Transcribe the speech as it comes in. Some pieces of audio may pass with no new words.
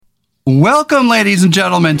Welcome, ladies and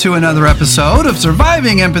gentlemen, to another episode of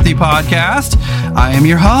Surviving Empathy Podcast. I am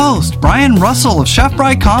your host, Brian Russell of Chef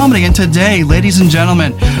Bride Comedy, and today, ladies and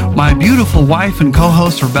gentlemen, my beautiful wife and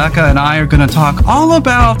co-host Rebecca and I are going to talk all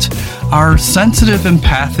about our sensitive,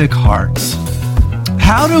 empathic hearts.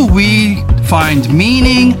 How do we find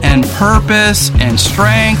meaning and purpose and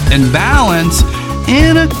strength and balance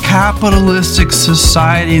in a capitalistic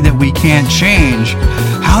society that we can't change?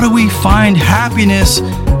 How do we find happiness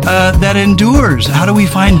that endures? How do we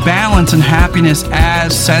find balance and happiness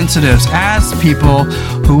as sensitives, as people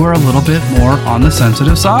who are a little bit more on the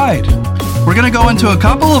sensitive side? We're going to go into a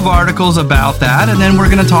couple of articles about that, and then we're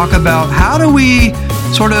going to talk about how do we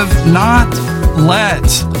sort of not let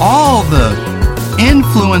all the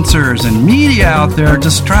influencers and media out there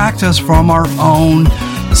distract us from our own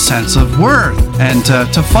sense of worth, and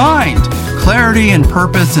to find clarity and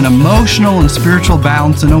purpose and emotional and spiritual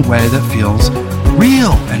balance in a way that feels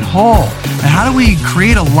real and whole. And how do we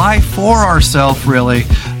create a life for ourselves, really,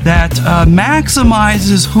 that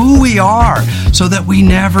maximizes who we are so that we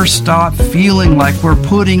never stop feeling like we're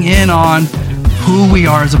putting in on who we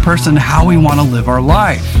are as a person, how we want to live our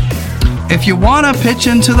life. If you want to pitch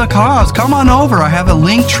into the cause, come on over. I have a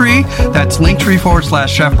link tree. That's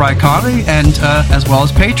linktree/Chef Bride Comedy, and as well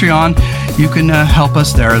as Patreon. You can help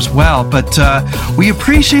us there as well. But we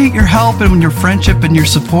appreciate your help and your friendship and your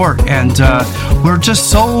support. And we're just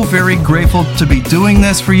so very grateful to be doing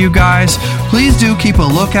this for you guys. Please do keep a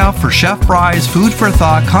lookout for Chef Bride's Food for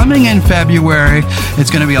Thought coming in February. It's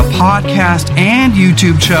going to be a podcast and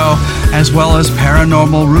YouTube show, as well as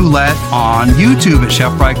Paranormal Roulette on YouTube at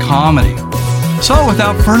Chef Bride Comedy. So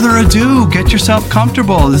without further ado, get yourself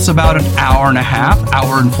comfortable. This is about an hour and a half,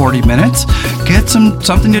 hour and 40 minutes. Get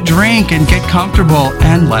something to drink and get comfortable,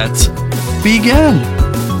 and let's begin.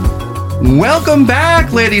 Welcome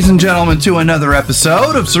back, ladies and gentlemen, to another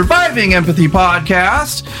episode of Surviving Empathy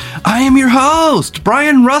Podcast. I am your host,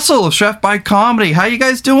 Brian Russell of Chef Bride Comedy. How you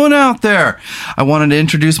guys doing out there? I wanted to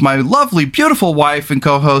introduce my lovely, beautiful wife and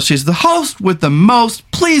co-host. She's the host with the most.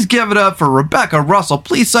 Please give it up for Rebecca Russell.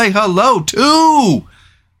 Please say hello to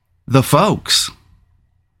the folks.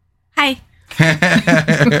 Hi.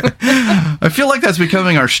 I feel like that's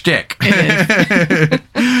becoming our shtick.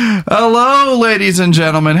 Hello, ladies and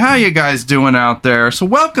gentlemen. How you guys doing out there? So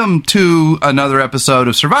welcome to another episode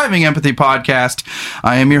of Surviving Empathy Podcast.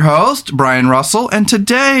 I am your host, Brian Russell, and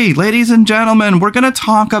today, ladies and gentlemen, we're going to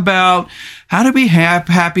talk about how to be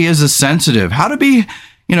happy as a sensitive, how to be,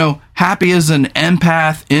 happy as an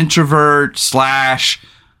empath, introvert /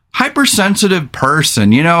 hypersensitive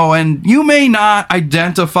person, and you may not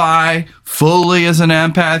identify fully as an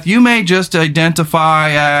empath. You may just identify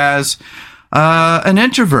as an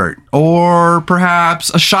introvert, or perhaps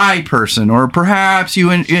a shy person, or perhaps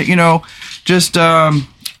just wow,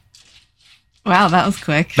 that was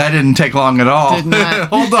quick. That didn't take long at all. Did not.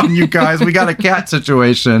 Hold on, you guys. We got a cat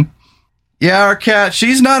situation. Yeah, our cat,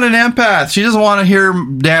 she's not an empath. She doesn't want to hear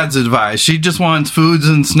dad's advice. She just wants foods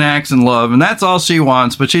and snacks and love, and that's all she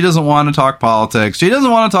wants, but she doesn't want to talk politics. She doesn't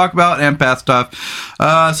want to talk about empath stuff,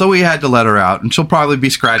 so we had to let her out, and she'll probably be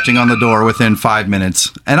scratching on the door within 5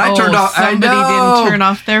 minutes. And I turned off... Somebody didn't turn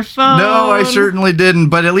off their phone. No, I certainly didn't,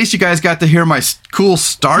 but at least you guys got to hear my cool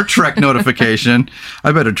Star Trek notification.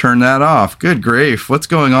 I better turn that off. Good grief. What's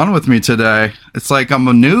going on with me today? It's like I'm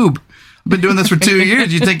a noob. I've been doing this for 2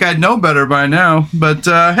 years. You'd think I'd know better by now. But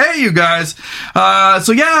hey, you guys.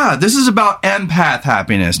 So yeah, this is about empath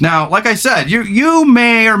happiness. Now, like I said, you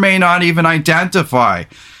may or may not even identify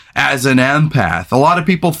as an empath. A lot of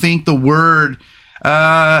people think the word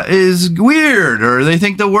is weird, or they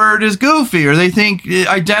think the word is goofy, or they think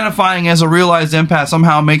identifying as a realized empath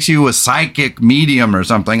somehow makes you a psychic medium or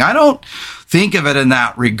something. I don't think of it in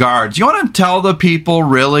that regard. Do you want to tell the people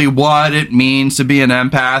really what it means to be an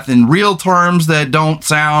empath in real terms that don't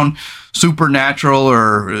sound supernatural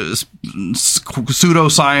or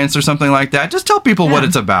pseudoscience or something like that? Just tell people what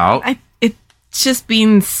it's about. It's just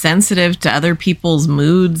being sensitive to other people's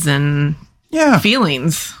moods and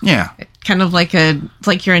feelings. Yeah. Kind of like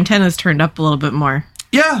your antennas turned up a little bit more.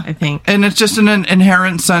 Yeah. I think. And it's just an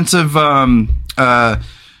inherent sense of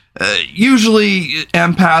usually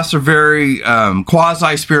empaths are very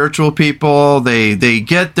quasi-spiritual people. They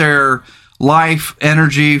get their life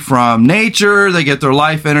energy from nature. They get their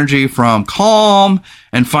life energy from calm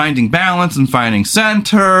and finding balance and finding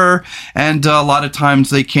center. And a lot of times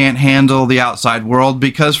they can't handle the outside world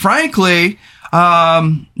because, frankly,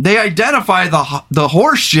 they identify the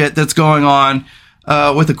horse shit that's going on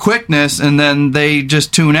with a quickness, and then they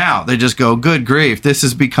just tune out. They just go, good grief, this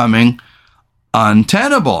is becoming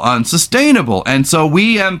untenable, unsustainable. And so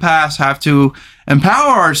we empaths have to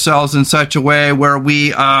empower ourselves in such a way where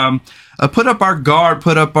we put up our guard,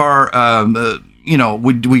 put up our,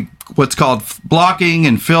 we what's called blocking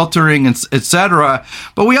and filtering, and etc.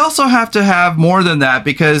 But we also have to have more than that,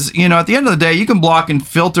 because, at the end of the day, you can block and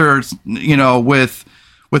filter,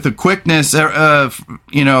 with the quickness of,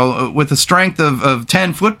 with the strength of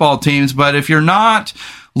 10 football teams. But if you're not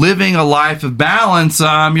living a life of balance,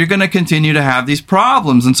 you're going to continue to have these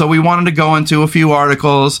problems. And so we wanted to go into a few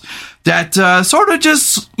articles that sort of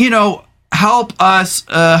just, help us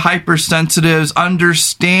hypersensitives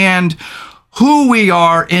understand who we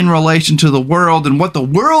are in relation to the world and what the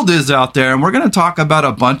world is out there. And we're going to talk about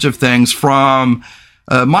a bunch of things, from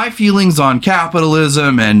my feelings on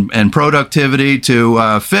capitalism and productivity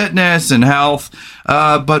to fitness and health,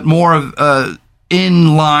 but more of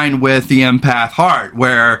in line with the empath heart,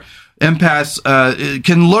 where empaths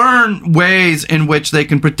can learn ways in which they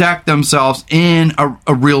can protect themselves in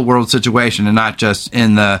a real world situation and not just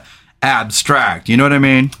in the abstract. You know what I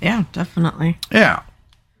mean? Yeah, definitely. Yeah.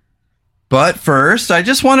 But first, I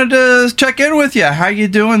just wanted to check in with you. How you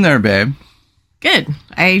doing there, babe? Good.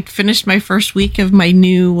 I finished my first week of my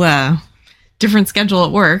new different schedule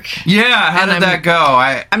at work. Yeah, how did that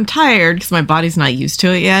go? I'm tired because my body's not used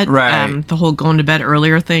to it yet. Right. The whole going to bed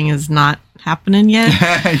earlier thing is not happening yet.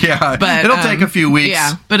 Yeah, but it'll take a few weeks.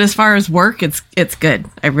 Yeah, but as far as work, it's good.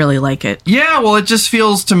 I really like it. Yeah, well, it just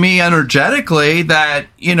feels to me energetically that,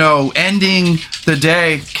 ending the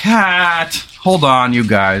day... Cat, hold on, you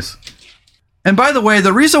guys. And by the way,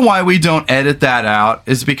 the reason why we don't edit that out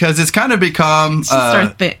is because it's kind of become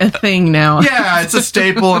a thing now. Yeah, it's a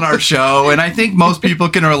staple in our show. And I think most people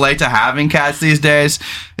can relate to having cats these days.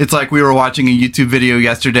 It's like we were watching a YouTube video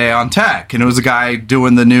yesterday on tech, and it was a guy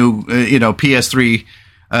doing the new, PS3.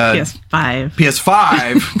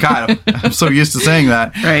 PS5. God, I'm so used to saying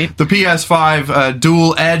that. Right. The PS5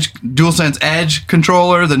 DualSense Edge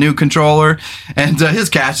controller, the new controller, and his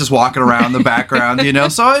cat's just walking around in the background,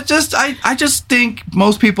 So it just, I just think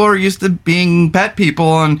most people are used to being pet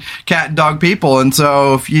people and cat and dog people, and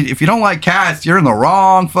so if you don't like cats, you're in the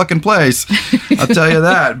wrong fucking place. I'll tell you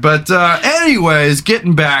that. But anyways,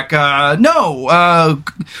 getting back, go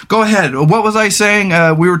ahead. What was I saying?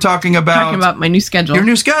 We were talking about my new schedule. Your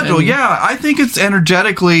new schedule. Yeah, I think it's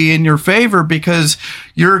energetically in your favor, because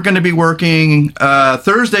you're going to be working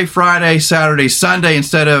Thursday, Friday, Saturday, Sunday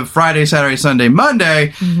instead of Friday, Saturday, Sunday, Monday.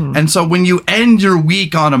 Mm-hmm. And so when you end your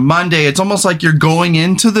week on a Monday, it's almost like you're going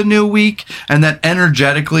into the new week, and that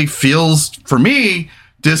energetically feels, for me,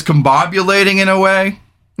 discombobulating in a way.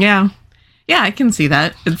 Yeah. Yeah, I can see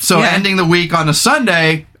that. Ending the week on a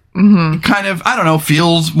Sunday kind of, I don't know,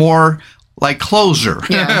 feels more like closure.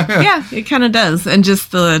 Yeah, it kind of does. And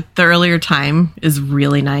just the earlier time is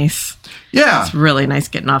really nice. Yeah. It's really nice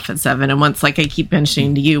getting off at 7. And once, like I keep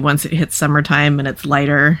mentioning to you, once it hits summertime and it's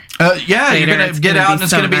lighter. You're going to get out and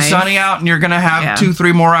it's going to be sunny out, and you're going to have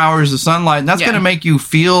 2-3 more hours of sunlight. And that's going to make you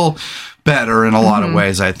feel better in a lot of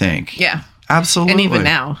ways, I think. Yeah. Absolutely. And even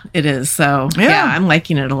now it is. So yeah, I'm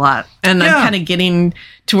liking it a lot. And I'm kind of getting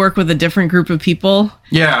to work with a different group of people.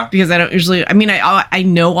 Yeah. Because I don't usually, I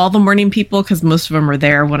know all the morning people because most of them are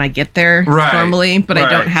there when I get there normally, but I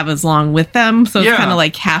don't have as long with them. So it's kind of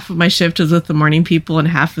like half of my shift is with the morning people and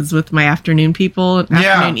half is with my afternoon people,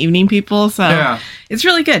 afternoon, evening people. So it's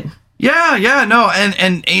really good. Yeah, no,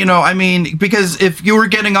 and because if you were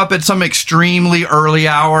getting up at some extremely early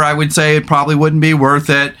hour, I would say it probably wouldn't be worth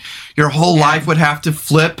it. Your whole life would have to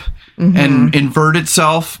flip and invert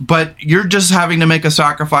itself, but you're just having to make a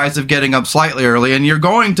sacrifice of getting up slightly early, and you're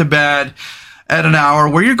going to bed at an hour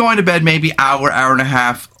where you're going to bed maybe hour and a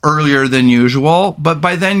half earlier than usual, but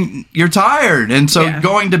by then you're tired, and so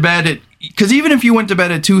going to bed because even if you went to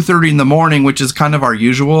bed at 2:30 in the morning, which is kind of our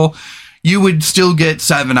usual, you would still get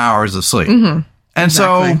 7 hours of sleep. And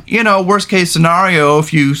so, worst case scenario,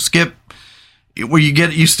 if you skip where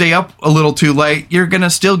you stay up a little too late, you're going to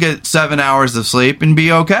still get 7 hours of sleep and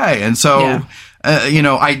be okay. And so,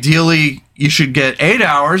 ideally you should get 8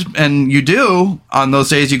 hours, and you do on those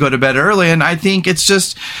days you go to bed early. And I think it's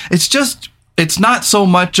not so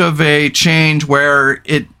much of a change where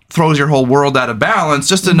it throws your whole world out of balance,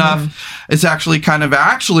 just enough. It's actually kind of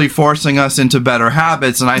forcing us into better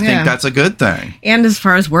habits, and I think that's a good thing. And as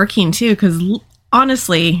far as working too, because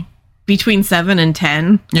honestly, between 7 and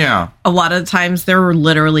 10, a lot of times there were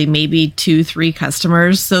literally maybe 2-3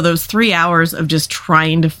 customers. So those 3 hours of just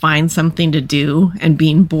trying to find something to do and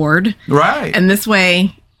being bored. Right. And this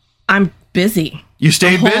way, I'm busy. You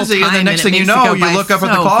stay busy, and the next thing you know, you look up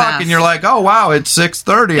at the clock and you're like, oh, wow, it's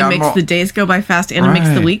 6:30. It makes the days go by fast, and it makes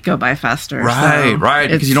the week go by faster. Right,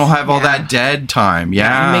 because you don't have all that dead time.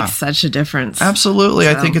 Yeah. It makes such a difference. Absolutely.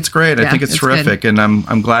 So, I think it's great. I think it's terrific, and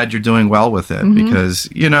I'm glad you're doing well with it because,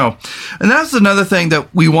 and that's another thing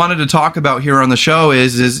that we wanted to talk about here on the show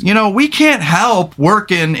is we can't help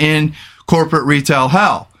working in corporate retail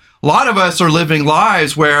hell. A lot of us are living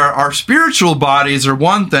lives where our spiritual bodies are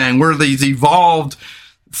one thing. We're these evolved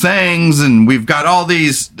things, and we've got all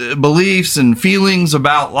these beliefs and feelings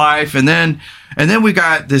about life. And then we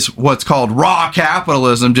got this, what's called raw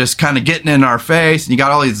capitalism, just kind of getting in our face. And you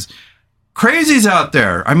got all these crazies out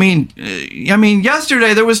there. I mean,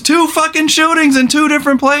 yesterday there was 2 fucking shootings in 2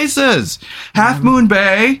 different places. Half Moon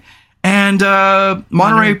Bay and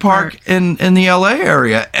Monterey Park in the LA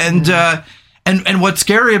area. And what's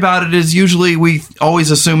scary about it is usually we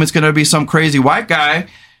always assume it's going to be some crazy white guy,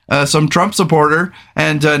 some Trump supporter,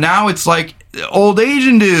 and now it's like old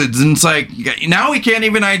Asian dudes, and it's like now we can't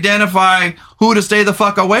even identify who to stay the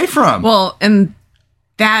fuck away from. Well, and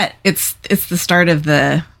that it's the start of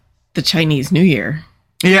the Chinese New Year.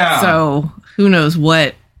 Yeah. So who knows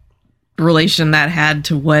what relation that had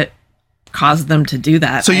to what caused them to do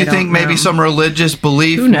that. So you think maybe some religious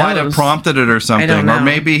belief might have prompted it or something, or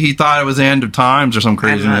maybe he thought it was the end of times or some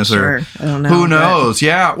craziness, or I don't know, who knows?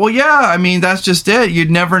 Yeah. Well, yeah. I mean, that's just it.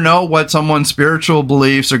 You'd never know what someone's spiritual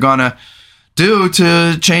beliefs are gonna do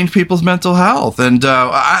to change people's mental health. And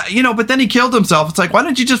but then he killed himself. It's like, why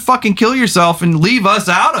don't you just fucking kill yourself and leave us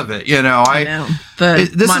out of it? I know.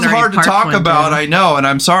 This is hard to talk about. I know, and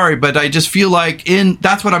I'm sorry, but I just feel like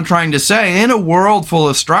that's what I'm trying to say. In a world full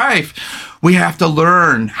of strife, we have to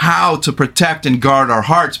learn how to protect and guard our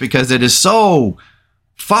hearts, because it is so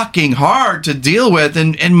fucking hard to deal with.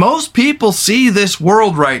 And most people see this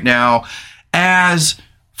world right now as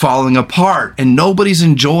falling apart, and nobody's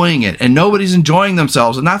enjoying it, and nobody's enjoying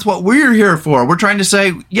themselves. And that's what we're here for. We're trying to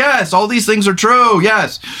say, yes, all these things are true.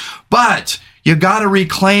 Yes. But you got to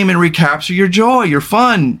reclaim and recapture your joy, your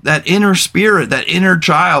fun, that inner spirit, that inner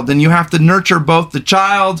child. And you have to nurture both the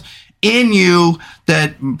child in you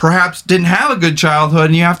that perhaps didn't have a good childhood,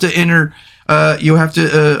 and you have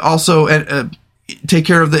to also take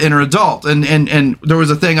care of the inner adult. And there was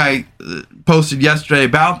a thing I posted yesterday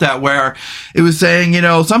about that, where it was saying,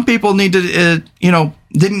 some people need to,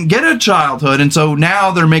 didn't get a childhood, and so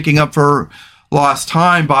now they're making up for lost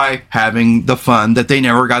time by having the fun that they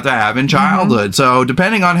never got to have in childhood. So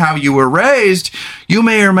depending on how you were raised, you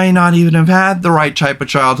may or may not even have had the right type of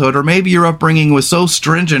childhood, or maybe your upbringing was so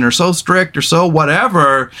stringent or so strict or so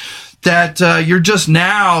whatever that you're just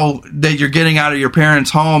now that you're getting out of your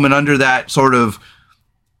parents' home, and under that sort of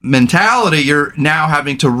mentality, you're now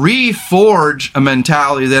having to reforge a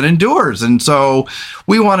mentality that endures. And so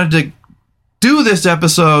we wanted to do this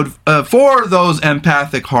episode for those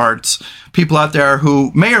empathic hearts, people out there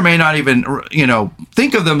who may or may not even,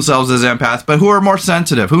 think of themselves as empaths, but who are more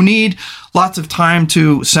sensitive, who need lots of time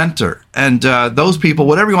to center. And those people,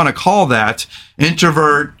 whatever you want to call that,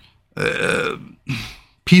 introvert,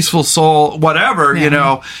 peaceful soul, whatever,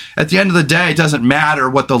 at the end of the day, it doesn't matter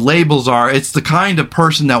what the labels are. It's the kind of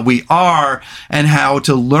person that we are, and how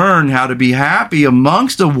to learn how to be happy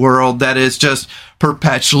amongst a world that is just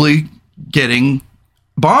perpetually getting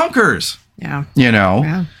bonkers. Yeah.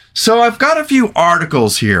 Yeah. So I've got a few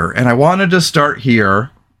articles here, and I wanted to start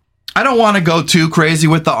here. I don't want to go too crazy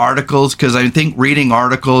with the articles, because I think reading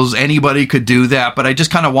articles, anybody could do that, but I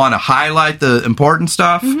just kind of want to highlight the important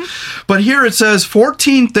stuff. But here it says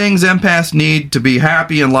 14 things empaths need to be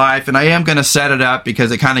happy in life, and I am going to set it up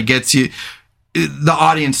because it kind of gets you, the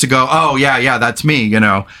audience, to go, oh, yeah, that's me,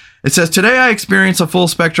 It says, today I experience a full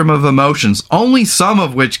spectrum of emotions, only some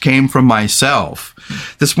of which came from myself.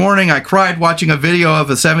 This morning I cried watching a video of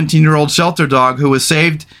a 17-year-old shelter dog who was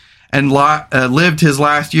saved and lived his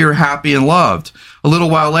last year happy and loved. A little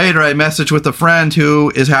while later, I messaged with a friend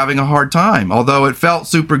who is having a hard time. Although it felt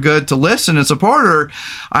super good to listen and support her,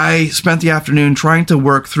 I spent the afternoon trying to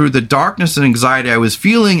work through the darkness and anxiety I was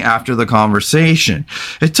feeling after the conversation.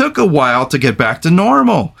 It took a while to get back to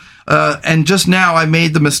normal. And just now I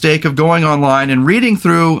made the mistake of going online and reading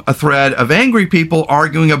through a thread of angry people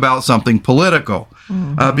arguing about something political.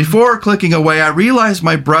 Before clicking away, I realized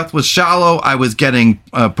my breath was shallow. I was getting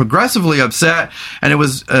progressively upset, and it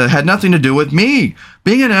was had nothing to do with me.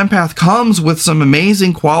 Being an empath comes with some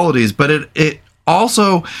amazing qualities, but it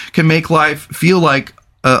also can make life feel like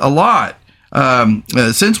a lot.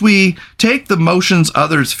 Since we take the motions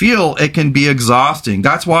others feel, it can be exhausting.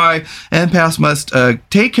 That's why empaths must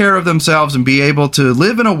take care of themselves and be able to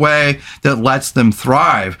live in a way that lets them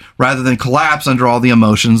thrive rather than collapse under all the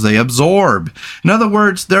emotions they absorb. In other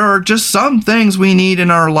words, there are just some things we need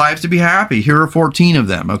in our lives to be happy. Here are 14 of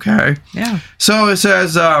them, okay? Yeah. So it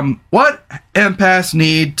says, what empaths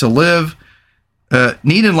need to live,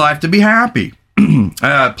 need in life to be happy.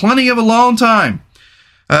 Plenty of alone time.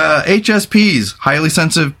 HSPs, highly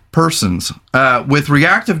sensitive persons, with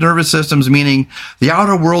reactive nervous systems, meaning the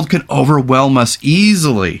outer world can overwhelm us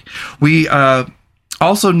easily. We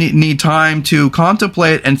also need time to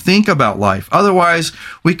contemplate and think about life. Otherwise,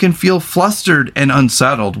 we can feel flustered and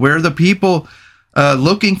unsettled. We're the people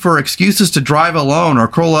looking for excuses to drive alone or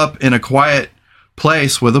curl up in a quiet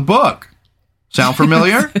place with a book. Sound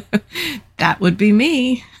familiar? That would be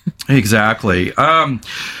me. Exactly.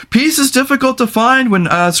 Peace is difficult to find when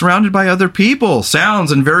surrounded by other people,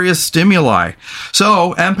 sounds, and various stimuli.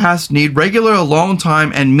 So, empaths need regular alone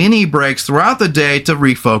time and mini breaks throughout the day to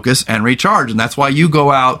refocus and recharge. And that's why you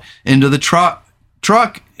go out into the truck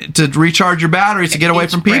to recharge your batteries to get away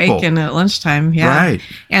from people. Break and at lunchtime, yeah. Right.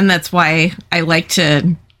 And that's why I like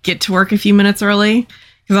to get to work a few minutes early.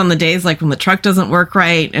 Because on the days like when the truck doesn't work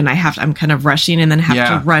right and I'm kind of rushing and then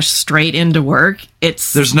have to rush straight into work,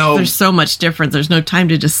 there's so much difference. There's no time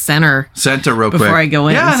to just center real quick before I go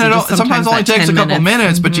in. Yeah, and it sometimes only takes a couple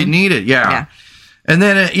minutes, but you need it. Yeah. And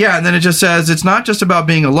then it just says it's not just about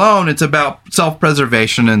being alone, it's about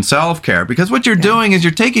self-preservation and self-care. Because what you're doing is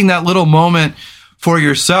you're taking that little moment for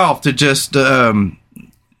yourself to just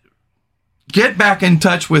get back in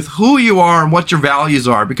touch with who you are and what your values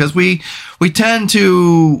are, because we tend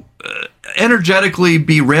to energetically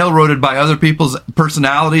be railroaded by other people's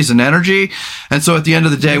personalities and energy. And so at the end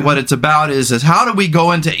of the day, what it's about is how do we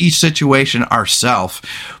go into each situation ourselves?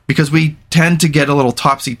 Because we tend to get a little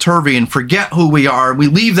topsy-turvy and forget who we are. We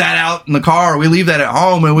leave that out in the car, or we leave that at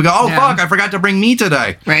home, and we go, fuck, I forgot to bring me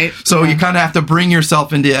today. Right. So you kind of have to bring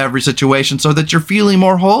yourself into every situation so that you're feeling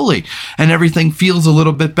more holy and everything feels a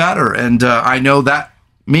little bit better. And I know that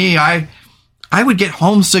I would get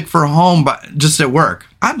homesick for home, but just at work.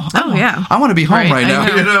 I want to be home right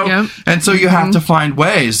now, you know? Yep. And so you have to find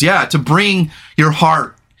ways, to bring your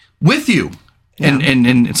heart with you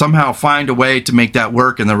and somehow find a way to make that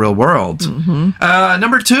work in the real world. Mm-hmm.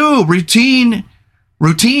 Number 2, routine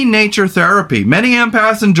nature therapy. Many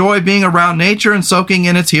empaths enjoy being around nature and soaking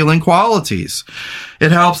in its healing qualities.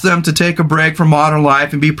 It helps them to take a break from modern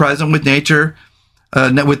life and be present with nature,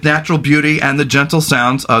 with natural beauty and the gentle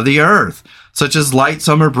sounds of the earth, such as light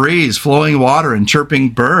summer breeze, flowing water, and chirping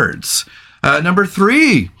birds. Number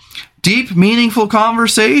 3, deep, meaningful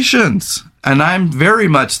conversations. And I'm very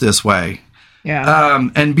much this way. Yeah.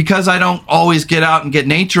 And because I don't always get out and get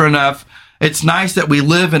nature enough, it's nice that we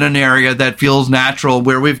live in an area that feels natural,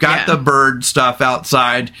 where we've got the bird stuff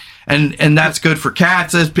outside. And that's good for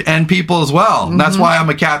cats and people as well. Mm-hmm. That's why I'm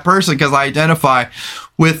a cat person, because I identify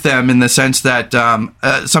with them in the sense that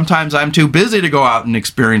sometimes I'm too busy to go out and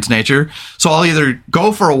experience nature. So I'll either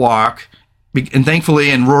go for a walk, and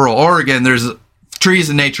thankfully in rural Oregon, there's trees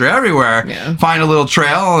and nature everywhere, find a little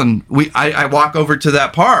trail, and I walk over to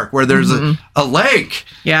that park where there's a lake,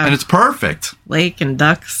 and it's perfect. Lake and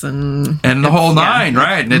ducks and the whole nine,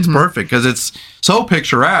 right? And it's perfect because it's so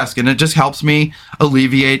picturesque, and it just helps me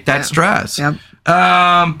alleviate that stress. Yep.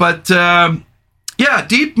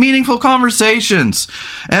 Deep, meaningful conversations.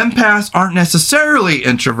 Empaths aren't necessarily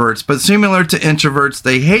introverts, but similar to introverts,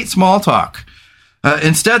 they hate small talk.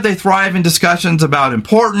 Instead, they thrive in discussions about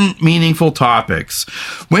important, meaningful topics.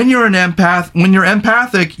 When you're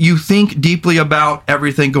empathic, you think deeply about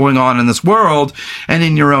everything going on in this world and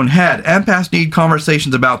in your own head. Empaths need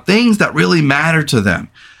conversations about things that really matter to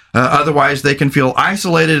them. Otherwise, they can feel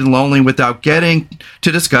isolated and lonely without getting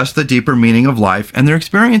to discuss the deeper meaning of life and their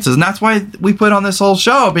experiences. And that's why we put on this whole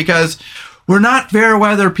show, because we're not fair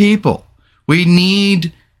weather people. We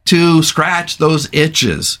need to scratch those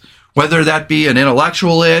itches. Whether that be an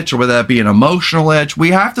intellectual itch or whether that be an emotional itch,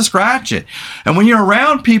 we have to scratch it. And when you're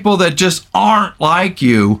around people that just aren't like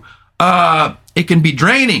you, it can be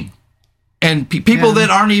draining. And people that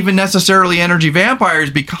aren't even necessarily energy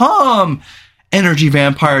vampires become energy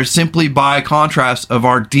vampires simply by contrast of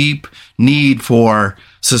our deep need for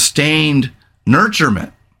sustained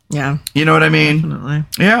nurturement. Yeah. You know what I mean? Definitely.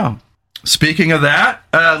 Yeah. Speaking of that,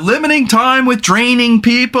 limiting time with draining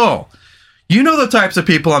people. You know the types of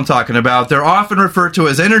people I'm talking about. They're often referred to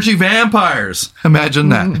as energy vampires. Imagine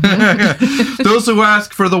that. Those who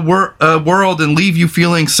ask for the world and leave you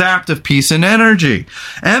feeling sapped of peace and energy.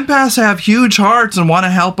 Empaths have huge hearts and want to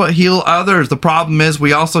help heal others. The problem is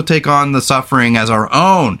we also take on the suffering as our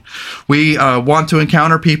own. We want to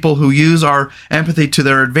encounter people who use our empathy to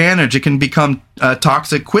their advantage. It can become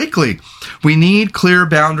toxic quickly. We need clear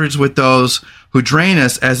boundaries with those who drain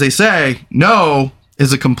us. As they say, no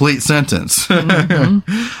is a complete sentence.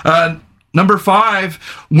 Number 5,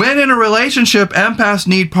 when in a relationship, empaths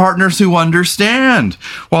need partners who understand.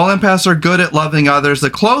 While empaths are good at loving others, the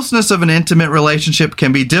closeness of an intimate relationship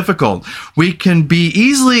can be difficult. We can be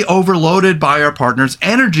easily overloaded by our partner's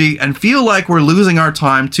energy and feel like we're losing our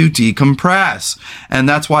time to decompress. And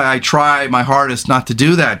that's why I try my hardest not to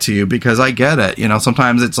do that to you, because I get it. You know,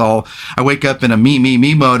 sometimes it's all, I wake up in a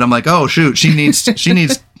me mode. I'm like, oh shoot, she needs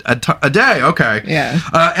a day. Okay. Yeah.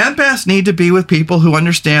 Empaths need to be with people who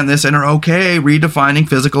understand this and are okay redefining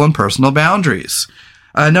physical and personal boundaries.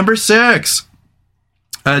 Number 6,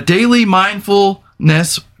 daily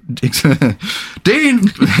mindfulness. Daily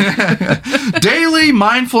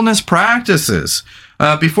mindfulness practices.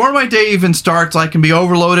 Before my day even starts, I can be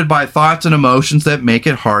overloaded by thoughts and emotions that make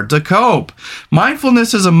it hard to cope.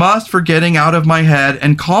 Mindfulness is a must for getting out of my head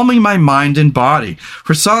and calming my mind and body.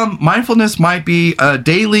 For some, mindfulness might be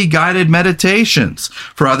daily guided meditations.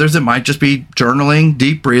 For others, it might just be journaling,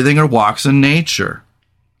 deep breathing, or walks in nature.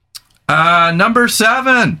 Number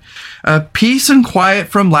 7, peace and quiet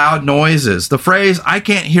from loud noises. The phrase, I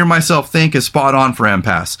can't hear myself think, is spot on for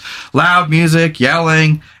empaths. Loud music,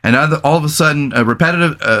 yelling, and other sudden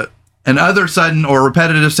repetitive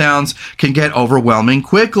sounds can get overwhelming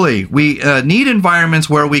quickly. We need environments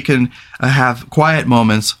where we can have quiet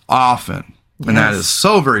moments often. And that is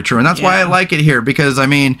so very true. And that's why I like it here, because, I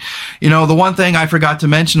mean, you know, the one thing I forgot to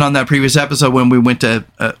mention on that previous episode when we went to,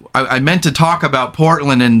 I meant to talk about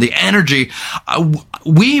Portland and the energy.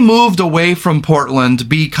 We moved away from Portland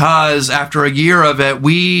because after a year of it,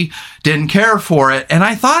 we didn't care for it. And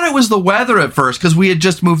I thought it was the weather at first because we had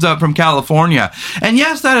just moved up from California. And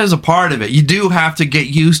yes, that is a part of it. You do have to get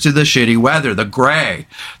used to the shitty weather, the gray,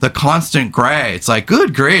 the constant gray. It's like,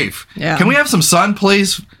 good grief. Yeah. Can we have some sun,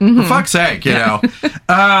 please? For fuck's sake, you know.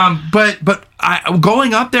 But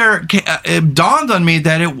going up there, it dawned on me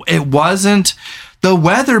that it wasn't the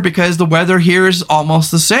weather, because the weather here is almost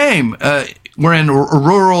the same. We're in a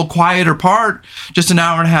rural, quieter part, just an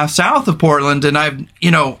hour and a half south of Portland, and I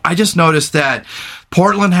just noticed that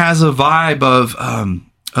Portland has a vibe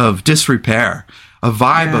of disrepair, a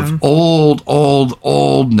vibe of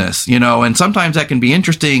oldness, you know, and sometimes that can be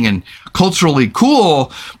interesting and culturally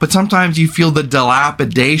cool, but sometimes you feel the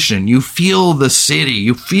dilapidation, you feel the city,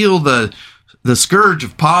 you feel the scourge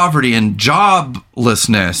of poverty and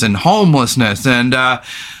joblessness and homelessness, and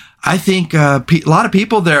I think a lot of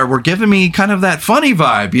people there were giving me kind of that funny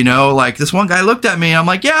vibe, you know, like this one guy looked at me, I'm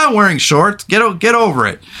like, yeah, I'm wearing shorts, get over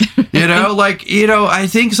it, you know, like, you know, I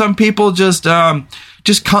think some people just don't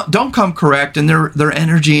come correct, and their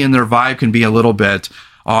energy and their vibe can be a little bit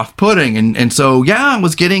off-putting. And so, yeah, I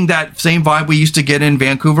was getting that same vibe we used to get in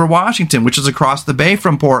Vancouver, Washington, which is across the bay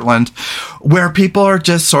from Portland, where people are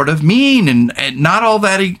just sort of mean and not all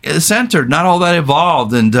that centered, not all that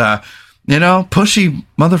evolved, and, you know, pushy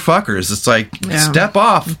motherfuckers. It's like, step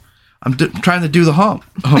off. I'm trying to do the hump.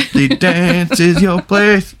 The dance is your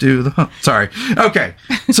place. Do the hump. Sorry. Okay.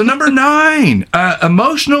 So number 9,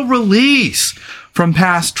 emotional release from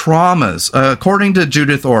past traumas. According to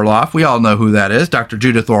Judith Orloff, we all know who that is, Dr.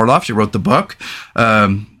 Judith Orloff. She wrote the book.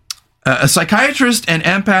 A psychiatrist and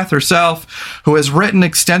empath herself who has written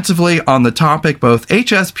extensively on the topic. Both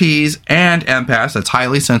HSPs and empaths, that's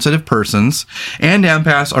highly sensitive persons, and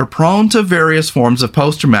empaths are prone to various forms of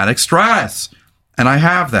post-traumatic stress. And I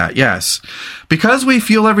have that, yes. Because we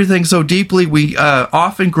feel everything so deeply, we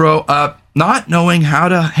often grow up not knowing how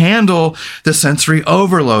to handle the sensory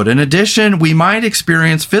overload. In addition, we might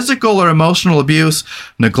experience physical or emotional abuse,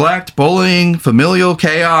 neglect, bullying, familial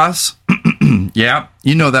chaos. Yeah,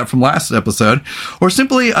 you know that from last episode. Or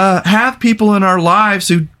simply have people in our lives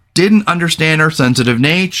who didn't understand our sensitive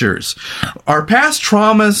natures. Our past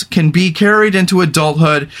traumas can be carried into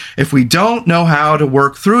adulthood if we don't know how to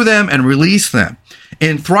work through them and release them.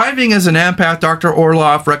 In Thriving as an Empath, Dr.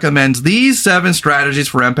 Orloff recommends these 7 strategies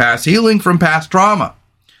for empaths healing from past trauma.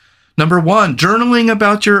 Number 1, journaling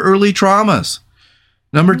about your early traumas.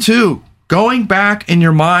 Number 2, going back in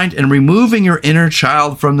your mind and removing your inner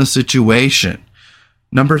child from the situation.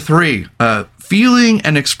 Number 3, feeling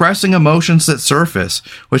and expressing emotions that surface,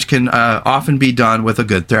 which can often be done with a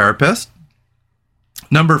good therapist.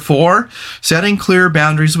 Number 4, setting clear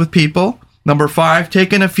boundaries with people. Number 5,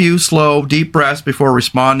 taking a few slow, deep breaths before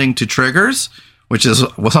responding to triggers, which is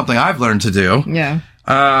something I've learned to do. Yeah.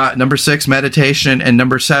 Number 6, meditation. And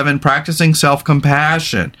number 7, practicing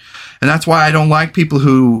self-compassion. And that's why I don't like people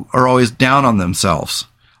who are always down on themselves.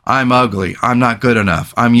 I'm ugly. I'm not good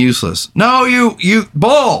enough. I'm useless. No, you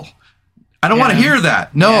bull. I don't want to hear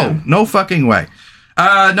that. No fucking way.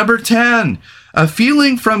 Number 10, a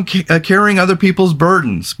feeling from carrying other people's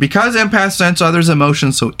burdens. Because empaths sense others'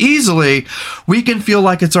 emotions so easily, we can feel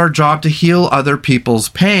like it's our job to heal other people's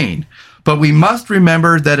pain. But we must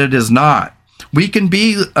remember that it is not. We can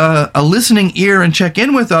be a listening ear and check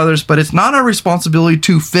in with others, but it's not our responsibility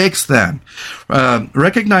to fix them.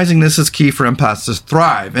 Recognizing this is key for empaths to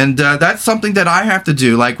thrive. And that's something that I have to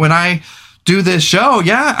do. Like when I do this show,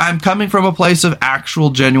 I'm coming from a place of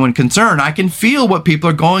actual genuine concern. I can feel what people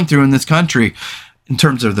are going through in this country in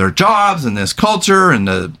terms of their jobs and this culture and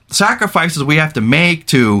the sacrifices we have to make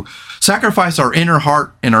to sacrifice our inner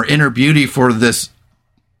heart and our inner beauty for this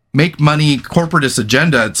make money corporatist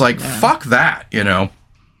agenda. It's like, fuck that,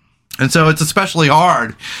 And so it's especially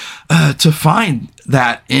hard to find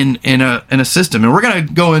that in a system. And we're going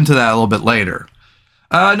to go into that a little bit later.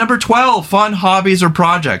 Number 12, fun hobbies or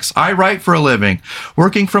projects. I write for a living,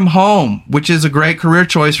 working from home, which is a great career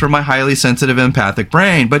choice for my highly sensitive empathic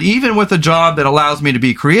brain. But even with a job that allows me to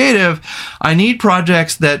be creative, I need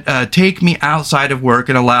projects that take me outside of work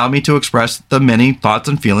and allow me to express the many thoughts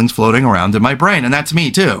and feelings floating around in my brain. And that's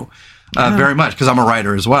me too. Very much, because I'm a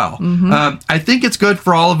writer as well. Mm-hmm. I think it's good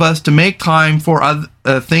for all of us to make time for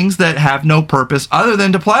things that have no purpose other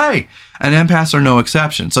than to play. And empaths are no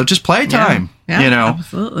exception. So just play time,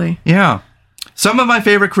 Absolutely. Yeah. Some of my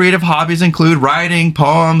favorite creative hobbies include writing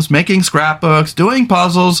poems, making scrapbooks, doing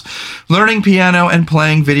puzzles, learning piano, and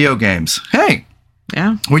playing video games. Hey.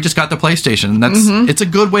 Yeah. We just got the PlayStation. And it's a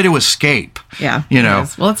good way to escape. Yeah.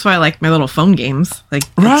 Well, that's why I like my little phone games.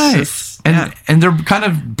 Right. And they're kind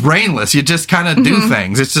of brainless. You just kind of do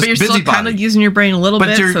things. It's just but you're busybody. Still kind of using your brain a little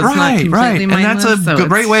bit. You're, so it's not completely mindless, and that's a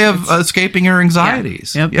great way of escaping your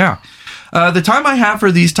anxieties. Yeah. The time I have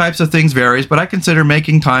for these types of things varies, but I consider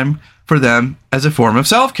making time for them as a form of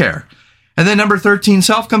self-care. And then number 13,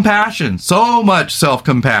 self-compassion. So much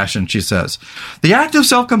self-compassion, she says. The act of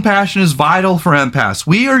self-compassion is vital for empaths.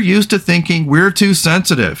 We are used to thinking we're too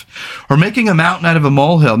sensitive or making a mountain out of a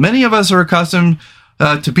molehill. Many of us are accustomed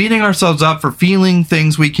to beating ourselves up for feeling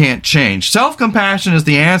things we can't change. Self-compassion is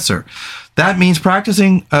the answer. That means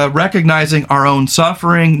practicing recognizing our own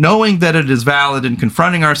suffering, knowing that it is valid, and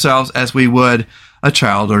confronting ourselves as we would a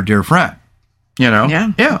child or dear friend.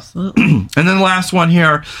 Yeah. Absolutely. And then the last one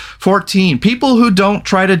here, 14, people who don't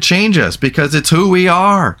try to change us because it's who we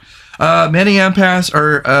are. Many empaths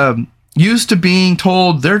are used to being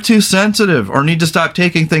told they're too sensitive or need to stop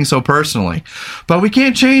taking things so personally. But we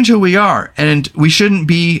can't change who we are, and we shouldn't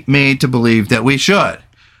be made to believe that we should.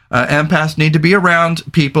 Empaths need to be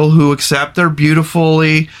around people who accept their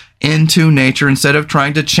beautifully into nature instead of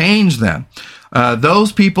trying to change them.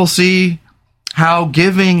 Those people see how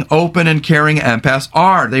giving, open, and caring empaths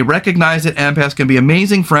are. They recognize that empaths can be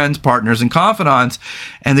amazing friends, partners, and confidants,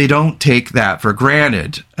 and they don't take that for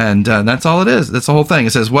granted. And that's all it is. That's the whole thing.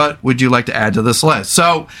 It says, what would you like to add to this list?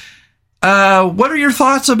 So what are your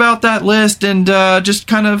thoughts about that list? And just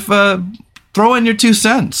kind of throw in your 2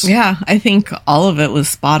 cents. Yeah, I think all of it was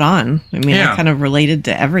spot on. I mean, I kind of related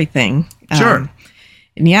to everything. Sure.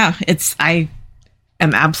 And I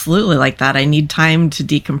am absolutely like that. I need time to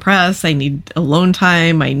decompress. I need alone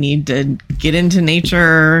time. I need to get into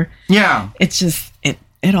nature. Yeah. It's just,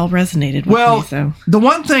 it all resonated with me. So the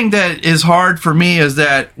one thing that is hard for me is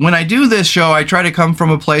that when I do this show, I try to come from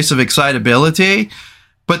a place of excitability,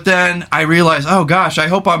 but then I realize, oh gosh, I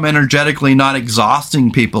hope I'm energetically not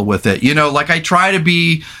exhausting people with it. I try to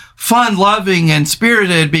be fun, loving, and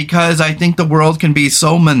spirited because I think the world can be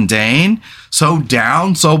so mundane, so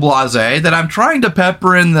down, so blasé, that I'm trying to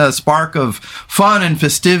pepper in the spark of fun and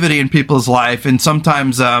festivity in people's life. And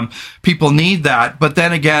sometimes people need that. But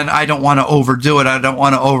then again, I don't want to overdo it. I don't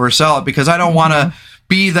want to oversell it because I don't want to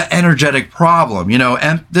be the energetic problem.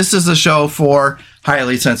 And this is a show for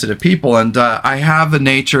highly sensitive people. And I have a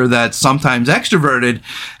nature that's sometimes extroverted.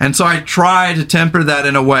 And so I try to temper that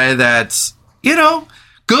in a way that's,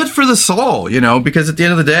 good for the soul, because at the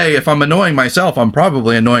end of the day, if I'm annoying myself, I'm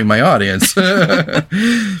probably annoying my audience.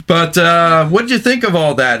 But what did you think of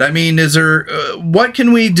all that? I mean, is there, what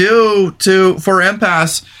can we do for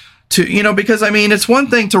empaths to, because it's one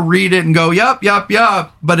thing to read it and go, yup,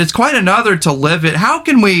 but it's quite another to live it. How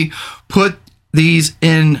can we put these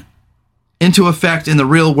in into effect in the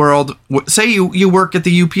real world. Say you work at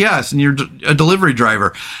the UPS and you're a delivery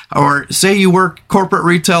driver, or say you work corporate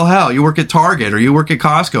retail hell, you work at Target or you work at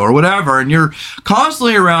Costco or whatever, and you're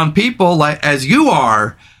constantly around people like as you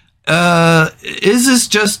are. Is this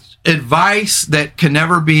just advice that can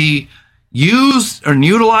never be used or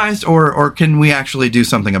utilized, or can we actually do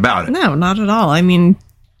something about it? No, not at all. I mean,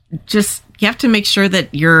 just you have to make sure that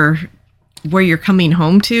where you're coming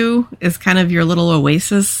home to is kind of your little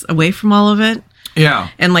oasis away from all of it. Yeah.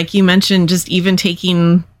 And like you mentioned, just even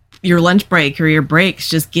taking your lunch break or your breaks,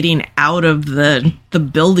 just getting out of the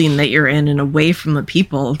building that you're in and away from the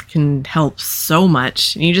people can help so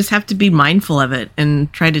much. And you just have to be mindful of it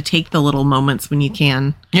and try to take the little moments when you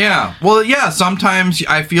can. Yeah. Well, yeah, sometimes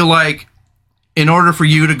I feel like in order for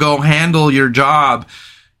you to go handle your job,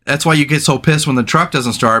 that's why you get so pissed when the truck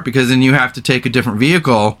doesn't start, because then you have to take a different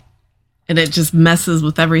vehicle. And it just messes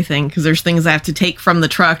with everything because there's things I have to take from the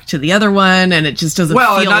truck to the other one, and it just doesn't feel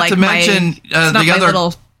like not to mention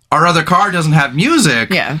our other car doesn't have music.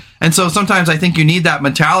 Yeah. And so sometimes I think you need that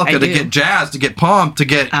Metallica to get jazzed, to get pumped, to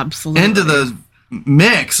get into the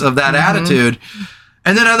mix of that attitude.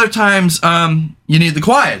 And then other times you need the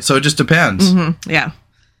quiet. So it just depends. Yeah.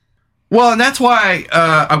 Well, and that's why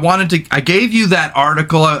I gave you that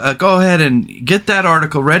article. Go ahead and get that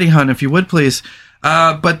article ready, hon, if you would, please.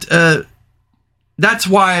 But that's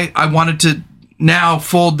why I wanted to now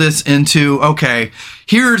fold this into, okay,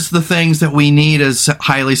 here's the things that we need as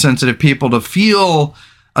highly sensitive people to feel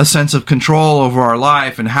a sense of control over our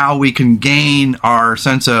life, and how we can gain our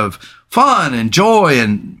sense of fun and joy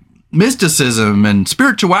and mysticism and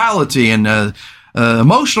spirituality and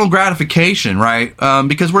emotional gratification, right?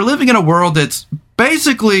 Because we're living in a world that's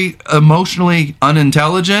basically emotionally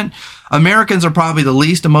unintelligent. Americans are probably the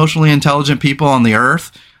least emotionally intelligent people on the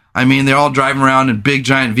earth. I mean, they're all driving around in big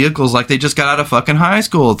giant vehicles like they just got out of fucking high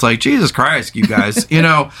school. It's like, Jesus Christ, you guys,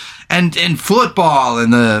 and football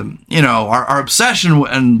and our obsession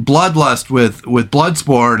and bloodlust with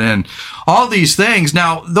Bloodsport and all these things.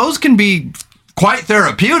 Now, those can be quite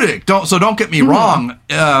therapeutic. Don't get me wrong.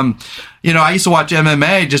 I used to watch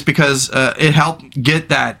MMA just because it helped get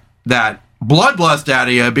that bloodlust out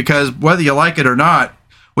of you, because whether you like it or not,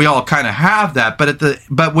 we all kind of have that.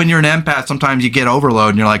 But when you're an empath, sometimes you get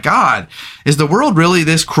overload and you're like, God, is the world really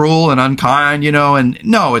this cruel and unkind? And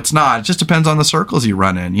no, it's not. It just depends on the circles you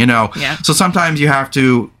run in, Yeah. So sometimes you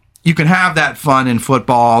can have that fun in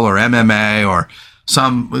football or MMA or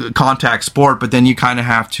some contact sport, but then you kind of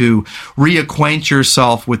have to reacquaint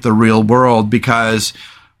yourself with the real world, because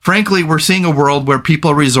frankly, we're seeing a world where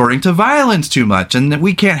people are resorting to violence too much, and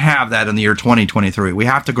we can't have that in the year 2023. We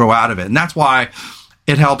have to grow out of it. And that's why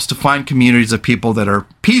it helps to find communities of people that are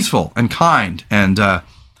peaceful and kind and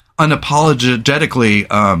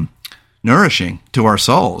unapologetically nourishing to our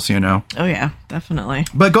souls, Oh yeah, definitely.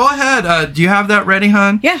 But go ahead. Do you have that ready,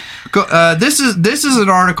 hon? Yeah. This is an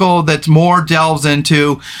article that's more delves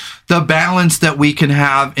into the balance that we can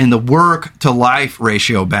have in the work to life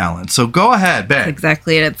ratio balance. So go ahead, babe.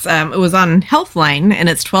 Exactly. It was on Healthline, and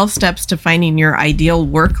it's 12 steps to finding your ideal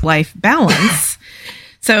work-life balance.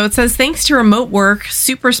 So it says, thanks to remote work,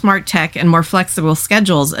 super smart tech, and more flexible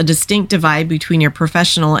schedules, a distinct divide between your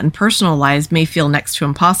professional and personal lives may feel next to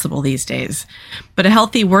impossible these days. But a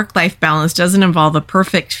healthy work-life balance doesn't involve a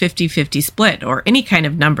perfect 50-50 split, or any kind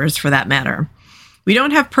of numbers for that matter. We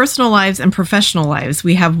don't have personal lives and professional lives.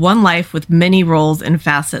 We have one life with many roles and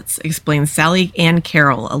facets, explains Sally Ann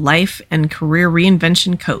Carroll, a life and career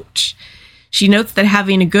reinvention coach. She notes that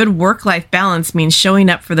having a good work-life balance means showing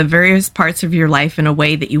up for the various parts of your life in a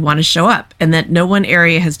way that you want to show up, and that no one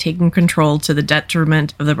area has taken control to the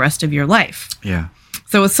detriment of the rest of your life. Yeah.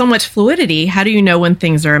 So with so much fluidity, how do you know when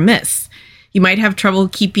things are amiss? You might have trouble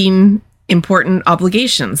keeping important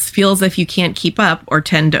obligations, feel as if you can't keep up, or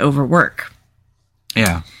tend to overwork.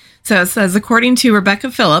 Yeah. So it says, according to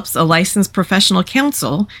Rebecca Phillips, a licensed professional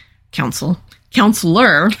counselor,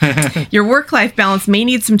 your work-life balance may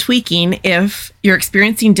need some tweaking if you're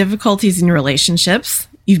experiencing difficulties in your relationships,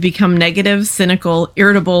 you've become negative, cynical,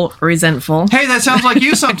 irritable, or resentful. Hey, that sounds like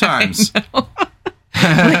you sometimes.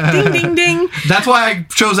 Like, ding, ding, ding. That's why I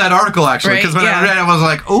chose that article, actually, because when I read it, I was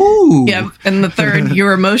like, ooh. Yep. And the third,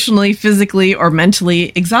 you're emotionally, physically, or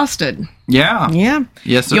mentally exhausted. Yeah. Yeah.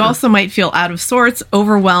 Yes, sir. You also might feel out of sorts,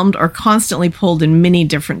 overwhelmed, or constantly pulled in many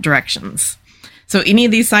different directions. So any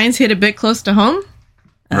of these signs hit a bit close to home?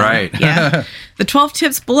 Right. Yeah. The 12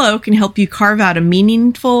 tips below can help you carve out a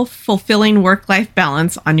meaningful, fulfilling work-life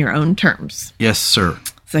balance on your own terms. Yes, sir.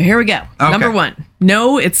 So here we go. Okay. Number 1,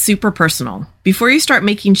 know it's super personal. Before you start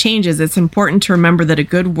making changes, it's important to remember that a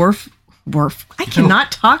good I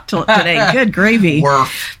cannot talk today. Good gravy.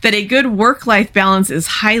 That a good work-life balance is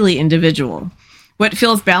highly individual. What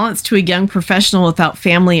feels balanced to a young professional without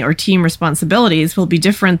family or team responsibilities will be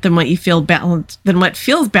different than what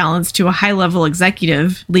feels balanced to a high-level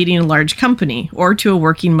executive leading a large company or to a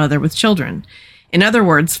working mother with children. In other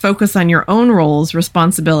words, focus on your own roles,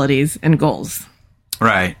 responsibilities, and goals.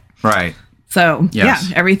 Right. So,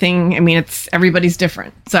 everything, everybody's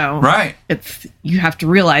different. So, you have to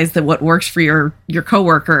realize that what works for your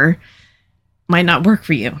coworker might not work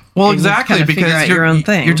for you. Well, exactly, because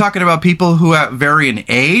you're talking about people who vary in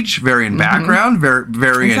age, vary in background,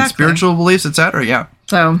 vary in spiritual beliefs, etc. Yeah.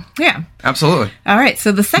 So, yeah. Absolutely. All right.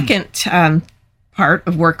 So the second part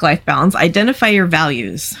of work-life balance, identify your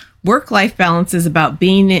values. Work-life balance is about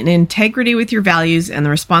being in integrity with your values and the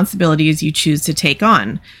responsibilities you choose to take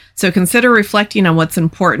on. So consider reflecting on what's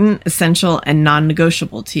important, essential, and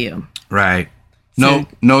non-negotiable to you. Right.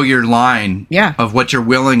 Know your line of what you're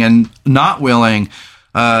willing and not willing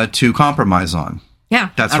to compromise on. Yeah,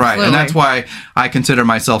 that's absolutely right. And that's why I consider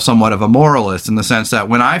myself somewhat of a moralist, in the sense that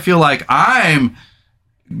when I feel like I'm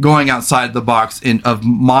going outside the box of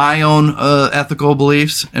my own ethical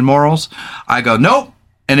beliefs and morals, I go, nope.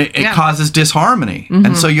 And it causes disharmony. Mm-hmm.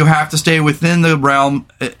 And so you have to stay within the realm,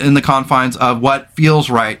 in the confines of what feels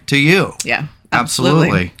right to you. Yeah,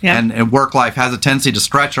 absolutely. Yeah. And work life has a tendency to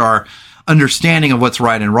stretch our understanding of what's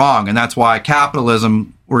right and wrong. And that's why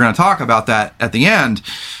capitalism, we're going to talk about that at the end,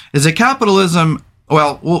 is that capitalism,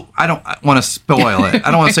 well, I don't want to spoil it.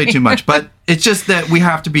 I don't want to say too much, but it's just that we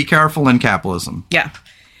have to be careful in capitalism. Yeah.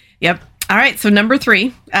 Yep. All right. So number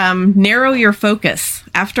 3, narrow your focus.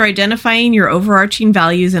 After identifying your overarching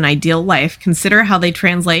values and ideal life, consider how they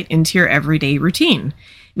translate into your everyday routine.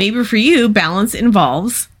 Maybe for you, balance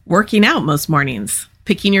involves working out most mornings,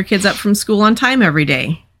 picking your kids up from school on time every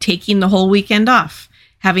day, taking the whole weekend off,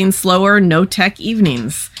 having slower, no-tech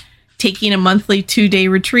evenings, taking a monthly 2-day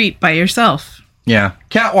retreat by yourself. Yeah.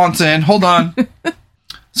 Cat wants in. Hold on.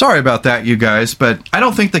 Sorry about that, you guys, but I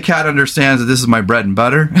don't think the cat understands that this is my bread and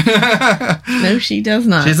butter. No, she does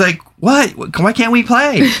not. She's like, what? Why can't we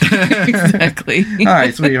play? Exactly. All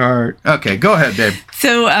right, sweetheart. Okay, go ahead, babe.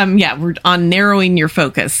 So, we're on narrowing your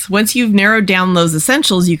focus. Once you've narrowed down those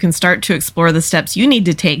essentials, you can start to explore the steps you need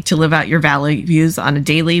to take to live out your values on a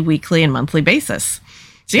daily, weekly, and monthly basis.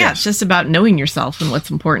 So, it's just about knowing yourself and what's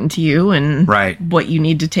important to you and what you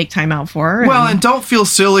need to take time out for. Well, and don't feel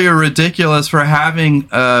silly or ridiculous for having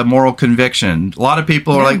a moral conviction. A lot of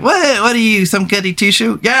people are like, what are you, some goody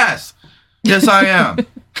two-shoe? Yes, I am.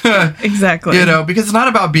 Exactly. Because it's not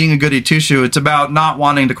about being a goody two-shoe. It's about not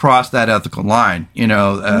wanting to cross that ethical line.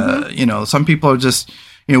 Some people are just,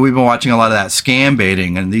 we've been watching a lot of that scam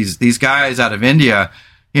baiting, and these guys out of India,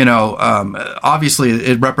 obviously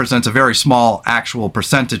it represents a very small actual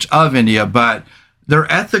percentage of India, but they're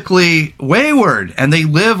ethically wayward, and they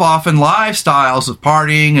live often lifestyles of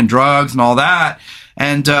partying and drugs and all that.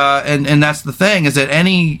 And that's the thing, is that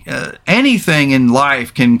anything in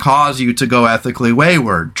life can cause you to go ethically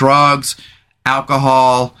wayward. Drugs,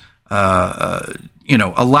 alcohol, a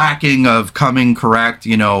lacking of coming correct.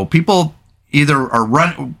 People either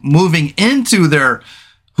are moving into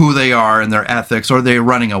who they are and their ethics, or they're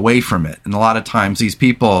running away from it. And a lot of times these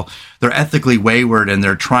people, they're ethically wayward, and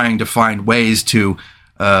they're trying to find ways to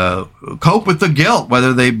cope with the guilt,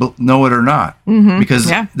 whether they know it or not. Mm-hmm. Because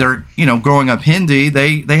they're, growing up Hindi,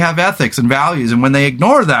 they have ethics and values. And when they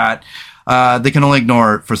ignore that, they can only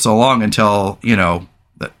ignore it for so long until, their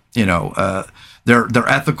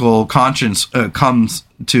ethical conscience comes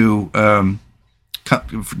to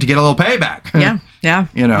get a little payback. Yeah.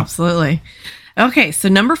 Absolutely. Okay, so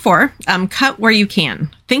number 4, cut where you can.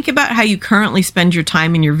 Think about how you currently spend your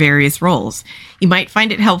time in your various roles. You might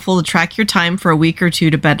find it helpful to track your time for a week or two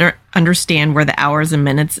to better understand where the hours and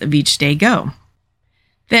minutes of each day go.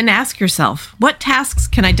 Then ask yourself, what tasks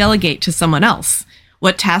can I delegate to someone else?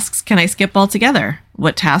 What tasks can I skip altogether?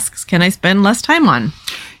 What tasks can I spend less time on?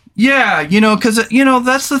 Yeah, because,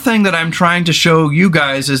 that's the thing that I'm trying to show you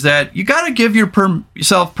guys, is that you got to give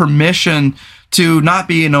yourself permission to not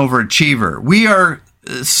be an overachiever. We are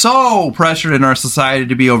so pressured in our society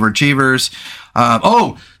to be overachievers.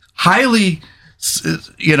 Highly,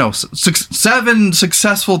 7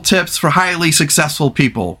 successful tips for highly successful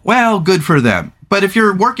people. Well, good for them. But if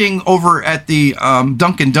you're working over at the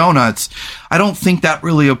Dunkin' Donuts, I don't think that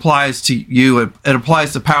really applies to you. It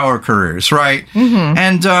applies to power careers, right? Mm-hmm.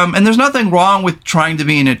 And there's nothing wrong with trying to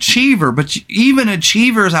be an achiever, but even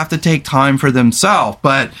achievers have to take time for themselves.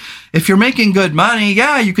 But if you're making good money,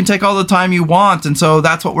 yeah, you can take all the time you want. And so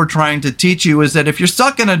that's what we're trying to teach you, is that if you're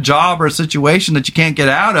stuck in a job or a situation that you can't get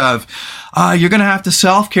out of, you're going to have to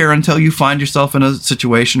self-care until you find yourself in a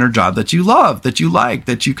situation or job that you love, that you like,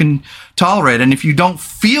 that you can tolerate. And if you don't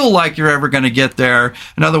feel like you're ever going to get there,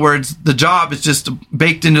 in other words, the job is just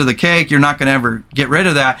baked into the cake, you're not going to ever get rid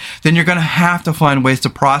of that, then you're going to have to find ways to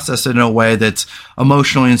process it in a way that's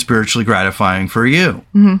emotionally and spiritually gratifying for you.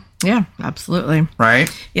 Mm-hmm. Yeah, absolutely. Right?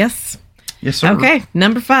 Yes. Yes, sir. Okay,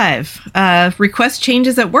 number 5, request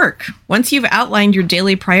changes at work. Once you've outlined your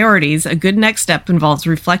daily priorities, a good next step involves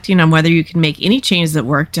reflecting on whether you can make any changes at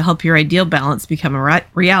work to help your ideal balance become a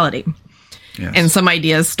reality. Yes. And some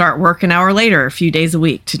ideas start work an hour later, a few days a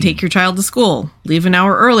week, to take your child to school, leave an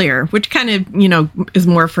hour earlier, which kind of, is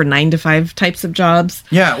more for 9-to-5 types of jobs.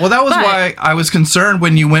 Yeah, well, that was why I was concerned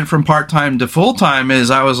when you went from part-time to full-time, is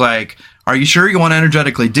I was like, are you sure you want to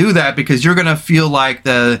energetically do that? Because you're going to feel like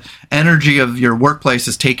the energy of your workplace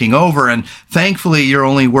is taking over. And thankfully, you're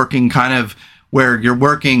only working kind of where you're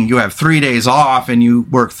working, you have 3 days off and you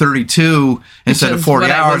work 32 instead of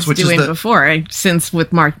 40 hours, which is doing before. Since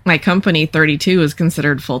with my company, 32 is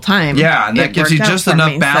considered full time. Yeah, and that gives you just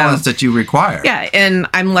enough balance that you require. Yeah, and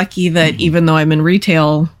I'm lucky that even though I'm in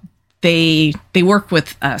retail, they work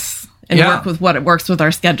with us and work with what it works with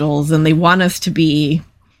our schedules, and they want us to be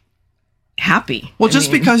happy. Well,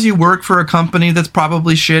 because you work for a company that's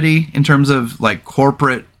probably shitty in terms of like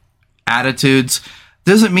corporate attitudes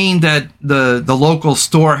doesn't mean that the local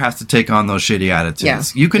store has to take on those shitty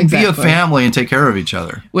attitudes. Yeah, you can be a family and take care of each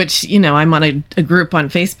other. Which, I'm on a group on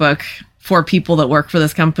Facebook for people that work for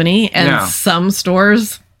this company, and some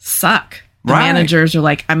stores suck. The managers are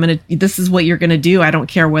like, this is what you're going to do. I don't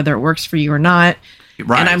care whether it works for you or not.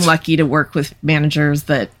 Right. And I'm lucky to work with managers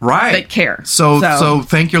that care. So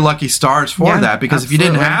thank your lucky stars for that, because if you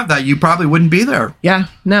didn't have that, you probably wouldn't be there. Yeah,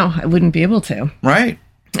 no, I wouldn't be able to. Right.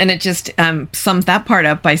 And it just sums that part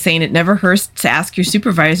up by saying it never hurts to ask your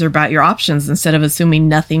supervisor about your options instead of assuming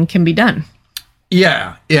nothing can be done.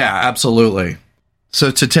 Yeah, absolutely. So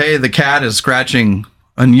today the cat is scratching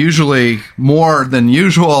unusually more than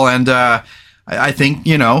usual, and I think,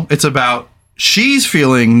 it's about she's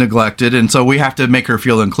feeling neglected, and so we have to make her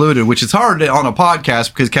feel included, which is hard on a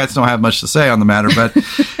podcast because cats don't have much to say on the matter.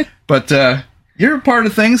 But you're a part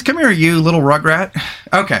of things. Come here, you little rugrat.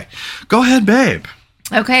 Okay, go ahead, babe.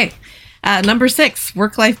 Okay, number 6,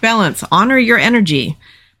 work-life balance. Honor your energy.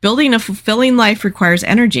 Building a fulfilling life requires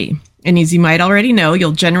energy, and as you might already know,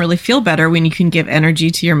 you'll generally feel better when you can give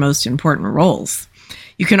energy to your most important roles.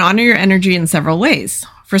 You can honor your energy in several ways.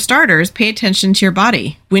 For starters, pay attention to your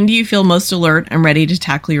body. When do you feel most alert and ready to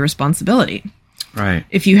tackle your responsibility? Right.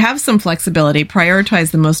 If you have some flexibility,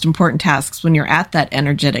 prioritize the most important tasks when you're at that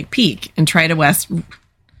energetic peak, and try to rest.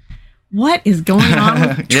 What is going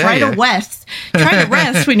on? Try to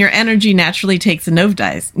rest when your energy naturally takes a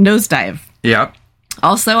nosedive. Yep.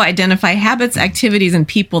 Also, identify habits, activities, and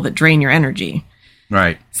people that drain your energy.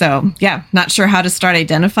 Right. So, not sure how to start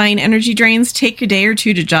identifying energy drains? Take a day or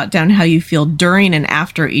two to jot down how you feel during and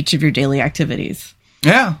after each of your daily activities.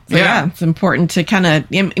 Yeah. It's important to kind of,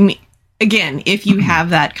 again, if you have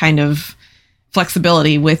that kind of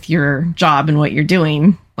flexibility with your job and what you're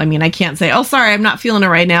doing. I can't say, oh, sorry, I'm not feeling it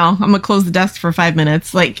right now. I'm going to close the desk for 5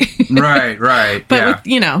 minutes. Right. But,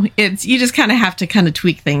 with, you just kind of have to kind of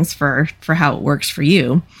tweak things for how it works for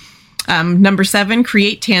you. Number 7,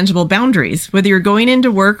 create tangible boundaries. Whether you're going into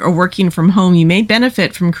work or working from home, you may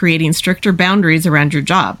benefit from creating stricter boundaries around your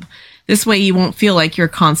job. This way you won't feel like you're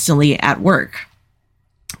constantly at work.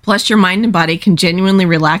 Plus, your mind and body can genuinely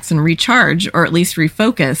relax and recharge, or at least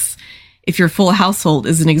refocus, if your full household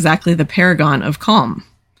isn't exactly the paragon of calm.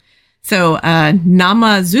 So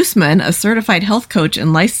Nama Zusman, a certified health coach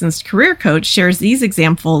and licensed career coach, shares these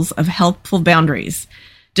examples of helpful boundaries.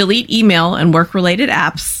 Delete email and work-related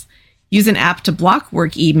apps. Use an app to block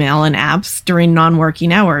work email and apps during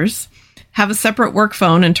non-working hours. Have a separate work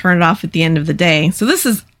phone and turn it off at the end of the day. So this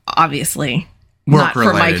is obviously not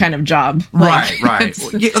for my kind of job. Right.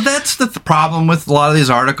 That's the problem with a lot of these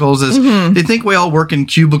articles is they think we all work in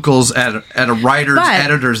cubicles at a writer's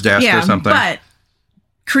editor's desk or something. But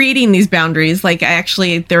creating these boundaries,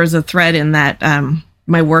 there was a thread in that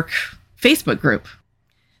my work Facebook group.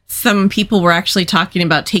 Some people were actually talking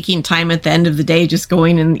about taking time at the end of the day, just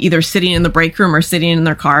going and either sitting in the break room or sitting in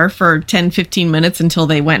their car for 10, 15 minutes until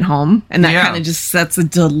they went home. And that kind of just sets a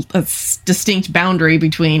distinct boundary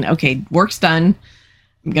between, okay, work's done,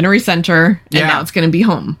 I'm going to recenter, and now it's going to be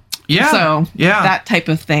home. Yeah. So that type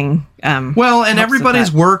of thing. And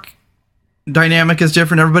everybody's work dynamic is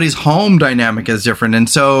different. Everybody's home dynamic is different. And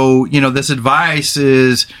so, this advice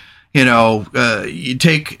is, you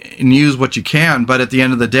take and use what you can. But at the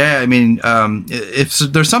end of the day, I mean, if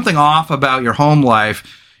there's something off about your home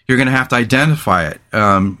life, you're going to have to identify it.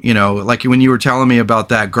 Like when you were telling me about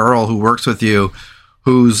that girl who works with you,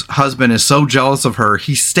 whose husband is so jealous of her,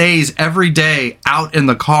 he stays every day out in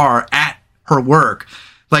the car at her work.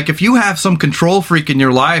 Like, if you have some control freak in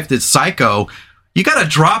your life that's psycho, you got to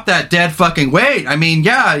drop that dead fucking weight. I mean,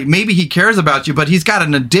 yeah, maybe he cares about you, but he's got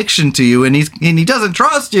an addiction to you, and he doesn't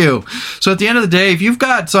trust you. So at the end of the day, if you've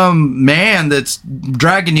got some man that's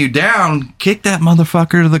dragging you down, kick that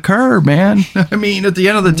motherfucker to the curb, man. I mean, at the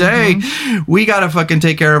end of the day, we got to fucking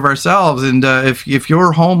take care of ourselves. And if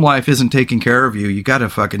your home life isn't taking care of you, you got to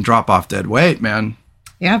fucking drop off dead weight, man.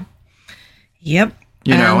 Yeah. Yep.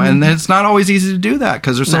 And it's not always easy to do that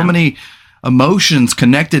because there's so many emotions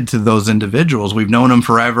connected to those individuals. We've known them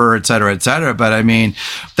forever, et cetera, et cetera. But I mean,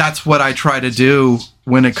 that's what I try to do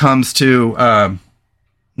when it comes to,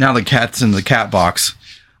 now the cat's in the cat box.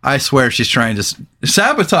 I swear she's trying to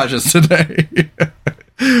sabotage us today.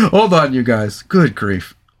 Hold on, you guys. Good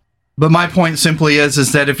grief. But my point simply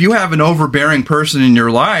is that if you have an overbearing person in your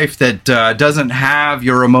life that doesn't have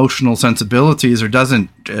your emotional sensibilities or doesn't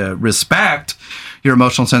respect your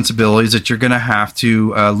emotional sensibilities, that you're going to have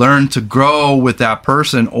to learn to grow with that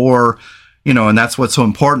person, or, and that's what's so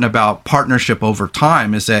important about partnership over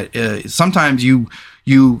time, is that sometimes you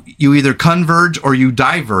either converge or you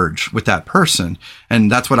diverge with that person.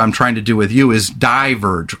 And that's what I'm trying to do with you, is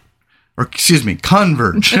diverge. Or, excuse me,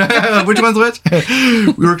 converge. Which one's which?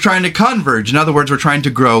 We were trying to converge. In other words, we're trying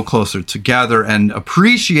to grow closer together and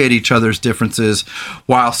appreciate each other's differences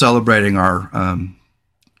while celebrating our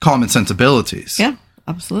common sensibilities. Yeah,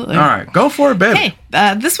 absolutely. All right, go for it, babe.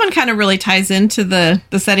 Hey, this one kind of really ties into the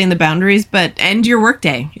setting the boundaries, but end your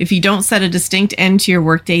workday. If you don't set a distinct end to your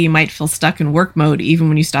workday, you might feel stuck in work mode even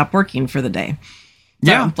when you stop working for the day.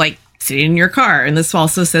 So, yeah. Like sitting in your car. And this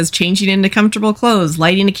also says changing into comfortable clothes,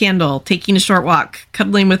 lighting a candle, taking a short walk,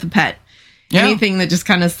 cuddling with a pet. Yeah. Anything that just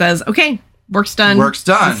kind of says, okay, work's done. Work's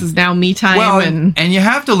done. This is now me time. Well, and you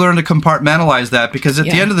have to learn to compartmentalize that, because at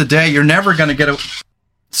the end of the day, you're never going to get a...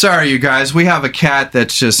 Sorry, you guys. We have a cat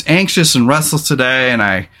that's just anxious and restless today, and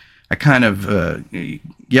I kind of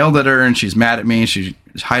yelled at her, and she's mad at me. She's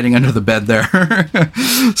hiding under the bed there.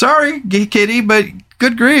 Sorry, kitty, but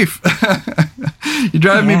good grief. You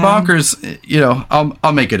drive me bonkers.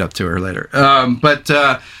 I'll make it up to her later. But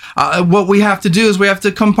what we have to do is we have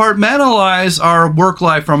to compartmentalize our work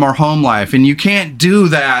life from our home life. And you can't do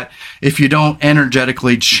that if you don't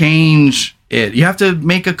energetically change it. You have to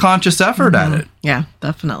make a conscious effort at it. Yeah,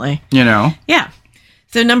 definitely. Yeah.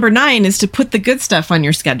 So number 9 is to put the good stuff on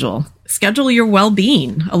your schedule. Schedule your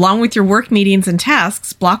well-being. Along with your work meetings and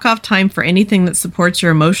tasks, block off time for anything that supports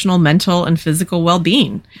your emotional, mental, and physical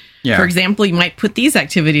well-being. Yeah. For example, you might put these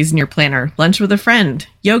activities in your planner: lunch with a friend,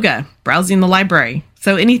 yoga, browsing the library.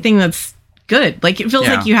 So anything that's good. Like, it feels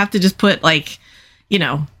like you have to just put, like,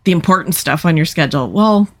 the important stuff on your schedule.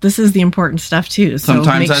 Well, this is the important stuff too. So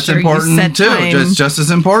sometimes that's important too. Just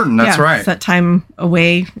as important. That's right. Set time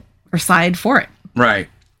away or side for it. Right.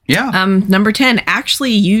 Yeah. Number 10,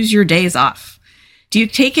 actually use your days off. Do you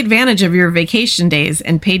take advantage of your vacation days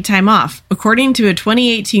and paid time off? According to a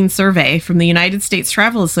 2018 survey from the United States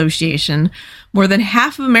Travel Association, more than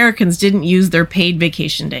half of Americans didn't use their paid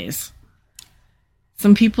vacation days.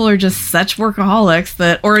 Some people are just such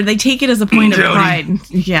workaholics or they take it as a point of pride.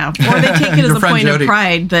 Yeah. Or they take it as a point of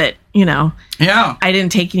pride that, I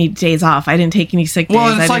didn't take any days off. I didn't take any sick days.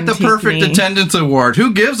 Well, it's like the perfect attendance award.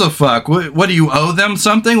 Who gives a fuck? What do you owe them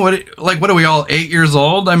something? What are we all 8 years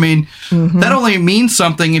old? I mean, that only means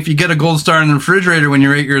something if you get a gold star in the refrigerator when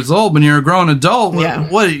you're 8 years old. When you're a grown adult,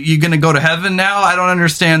 what are you going to go to heaven now? I don't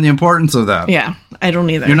understand the importance of that. Yeah, I don't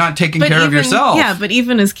either. You're not taking care of yourself. Yeah, but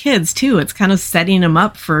even as kids too, it's kind of setting them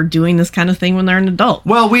up for doing this kind of thing when they're an adult.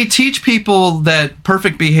 Well, we teach people that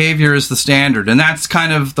perfect behavior is the standard, and that's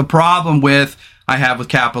kind of the problem I have with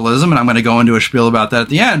capitalism, and I'm going to go into a spiel about that at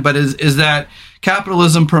the end, but is that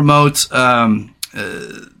capitalism promotes some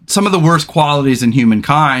of the worst qualities in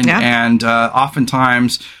humankind, and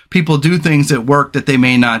oftentimes people do things at work that they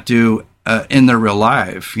may not do in their real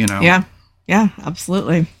life, Yeah,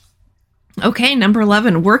 absolutely. Okay, number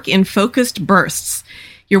 11, work in focused bursts.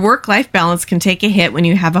 Your work-life balance can take a hit when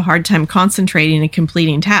you have a hard time concentrating and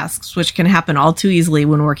completing tasks, which can happen all too easily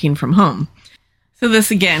when working from home. So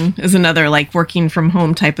this, again, is another working from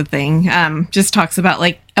home type of thing. Just talks about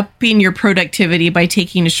upping your productivity by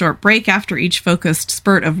taking a short break after each focused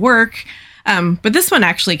spurt of work. But this one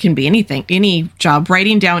actually can be anything, any job,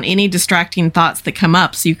 writing down any distracting thoughts that come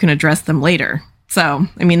up so you can address them later. So,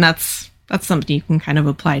 I mean, that's something you can kind of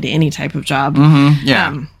apply to any type of job. Mm-hmm,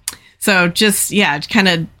 yeah. So just, kind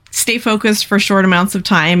of stay focused for short amounts of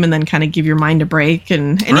time and then kind of give your mind a break.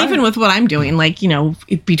 And even with what I'm doing, like,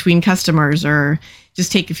 between customers, or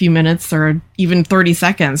just take a few minutes or even 30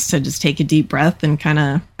 seconds to just take a deep breath and kind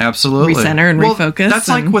of recenter and refocus. That's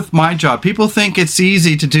like with my job. People think it's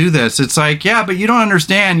easy to do this. It's like, yeah, but you don't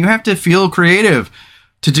understand. You have to feel creative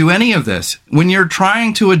to do any of this. When you're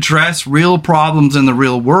trying to address real problems in the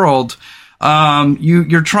real world,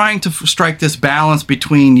 you're trying to strike this balance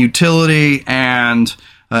between utility and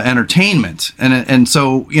entertainment. And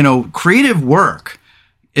so, creative work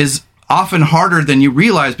is often harder than you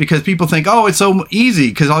realize, because people think, oh, it's so easy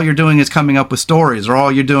because all you're doing is coming up with stories, or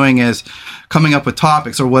all you're doing is coming up with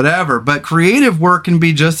topics or whatever. But creative work can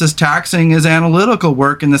be just as taxing as analytical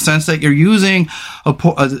work, in the sense that you're using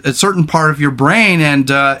a certain part of your brain, and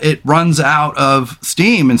it runs out of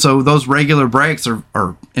steam. And so those regular breaks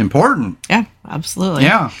are important. Yeah, absolutely.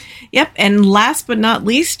 Yeah. Yep. And last but not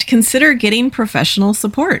least, consider getting professional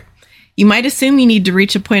support. You might assume you need to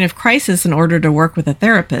reach a point of crisis in order to work with a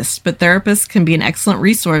therapist, but therapists can be an excellent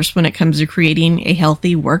resource when it comes to creating a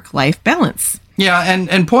healthy work-life balance. Yeah,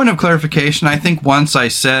 and point of clarification, I think once I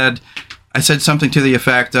said something to the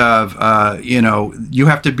effect of, you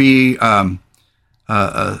have to be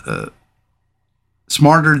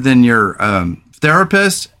smarter than your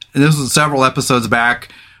therapist. This was several episodes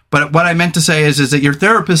back. But what I meant to say is that your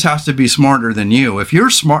therapist has to be smarter than you. If you're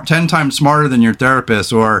 10 times smarter than your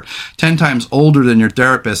therapist, or 10 times older than your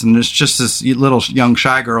therapist, and it's just this little young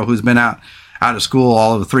shy girl who's been out of school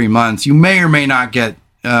all of 3 months, you may or may not get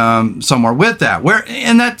somewhere with that.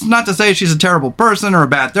 And that's not to say she's a terrible person or a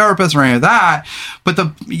bad therapist or any of that, but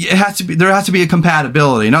there has to be a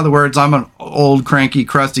compatibility. In other words, I'm an old, cranky,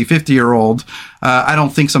 crusty 50-year-old. I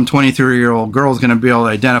don't think some 23-year-old girl is going to be able to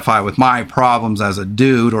identify with my problems as a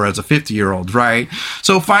dude or as a 50-year-old, right?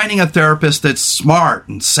 So finding a therapist that's smart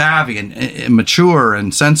and savvy and mature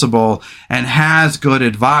and sensible and has good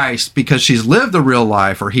advice because she's lived the real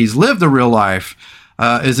life, or he's lived the real life,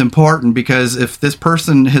 is important, because if this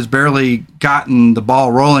person has barely gotten the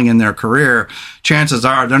ball rolling in their career, chances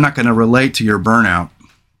are they're not going to relate to your burnout.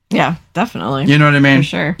 Yeah, definitely. You know what I mean? For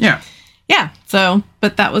sure. Yeah. Yeah. So,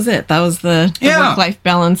 but that was it. That was the work-life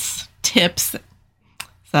balance tips.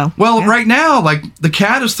 So, right now, like, the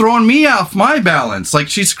cat is throwing me off my balance. Like,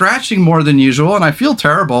 she's scratching more than usual, and I feel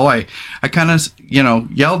terrible. I kind of,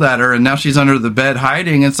 yelled at her, and now she's under the bed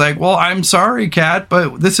hiding. It's like, well, I'm sorry, cat,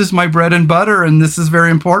 but this is my bread and butter, and this is very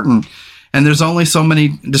important. And there's only so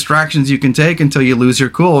many distractions you can take until you lose your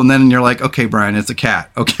cool. And then you're like, okay, Brian, it's a cat.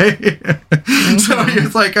 Okay. Mm-hmm. So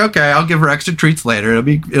it's like, okay, I'll give her extra treats later.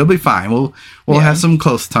 It'll be fine. We'll have some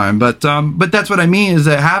close time. But that's what I mean, is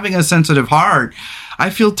that having a sensitive heart,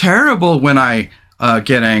 I feel terrible when I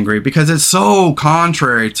get angry, because it's so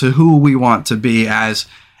contrary to who we want to be as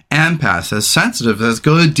empaths, as sensitive, as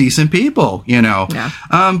good, decent people, Yeah.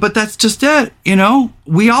 But that's just it.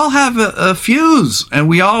 We all have a fuse, and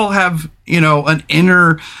we all have, an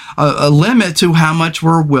inner a limit to how much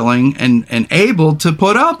we're willing and able to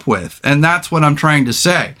put up with. And that's what I'm trying to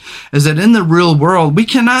say, is that in the real world, we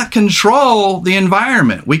cannot control the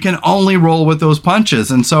environment. We can only roll with those punches.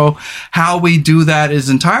 And so how we do that is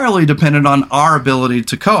entirely dependent on our ability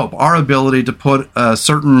to cope, our ability to put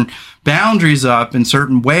certain boundaries up in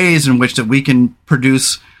certain ways in which that we can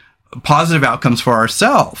produce positive outcomes for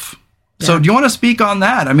ourselves. Yeah. So do you want to speak on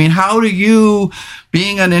that? I mean, how do you,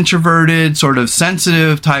 being an introverted, sort of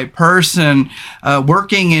sensitive type person,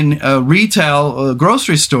 working in a retail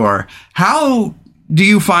grocery store, how do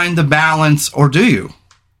you find the balance, or do you?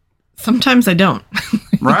 Sometimes I don't.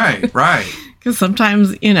 Right. Because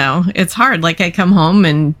sometimes, it's hard. Like, I come home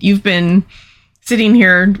and you've been sitting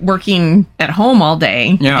here working at home all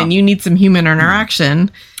day, and you need some human interaction.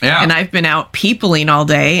 Yeah. And I've been out peopling all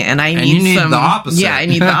day, and I need the opposite. Yeah, I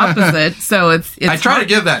need the opposite. So it's I try to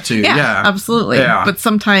give that to you. Yeah, absolutely. Yeah. But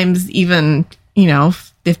sometimes even,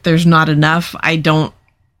 if there's not enough, I don't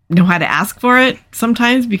know how to ask for it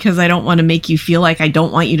sometimes, because I don't want to make you feel like I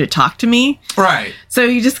don't want you to talk to me. Right. So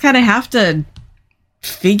you just kind of have to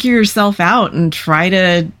figure yourself out and try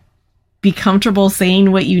to be comfortable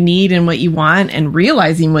saying what you need and what you want, and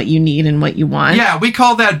realizing what you need and what you want. Yeah, we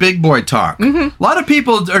call that big boy talk. Mm-hmm. A lot of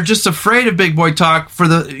people are just afraid of big boy talk for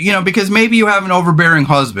because maybe you have an overbearing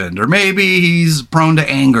husband, or maybe he's prone to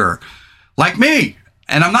anger, like me.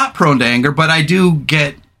 And I'm not prone to anger, but I do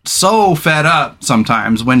get so fed up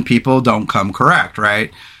sometimes when people don't come correct,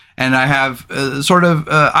 right? And I have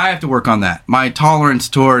I have to work on that. My tolerance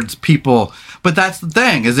towards people. But that's the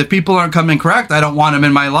thing, is if people aren't coming correct, I don't want them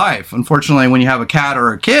in my life. Unfortunately, when you have a cat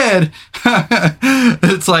or a kid,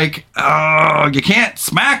 it's like, oh, you can't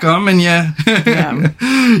smack them, and you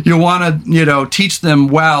want to, teach them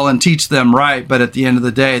well and teach them right. But at the end of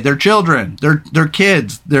the day, they're children, they're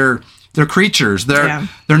kids, they're creatures. They're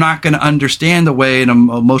not going to understand the way an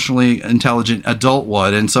emotionally intelligent adult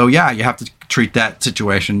would. And so, you have to treat that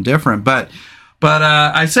situation different. But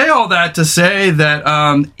I say all that to say that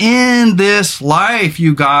in this life,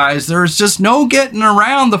 you guys, there's just no getting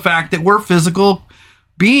around the fact that we're physical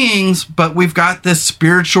beings, but we've got this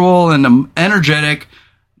spiritual and energetic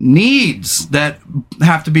needs that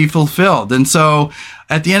have to be fulfilled. And so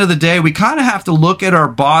at the end of the day, we kind of have to look at our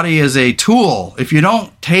body as a tool. If you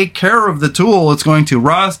don't take care of the tool, it's going to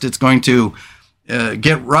rust. It's going to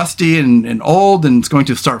get rusty and old, and it's going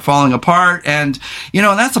to start falling apart. And,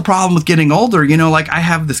 that's the problem with getting older. Like I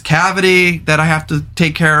have this cavity that I have to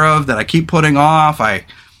take care of that I keep putting off. I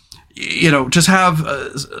just have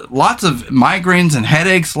lots of migraines and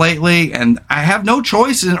headaches lately, and I have no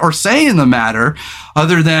choice or say in the matter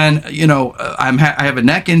other than, I have a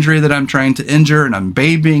neck injury that I'm trying to injure, and I'm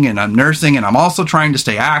babying and I'm nursing, and I'm also trying to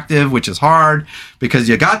stay active, which is hard because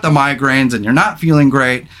you got the migraines and you're not feeling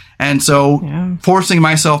great. And so forcing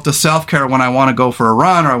myself to self-care when I want to go for a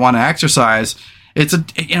run or I want to exercise, it's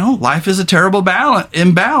life is a terrible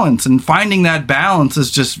imbalance, and finding that balance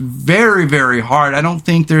is just very, very hard. I don't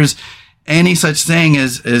think there's any such thing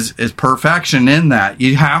as perfection in that.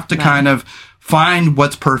 You have to kind of find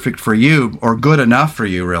what's perfect for you or good enough for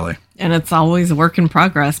you, really. And it's always a work in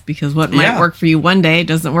progress, because what might work for you one day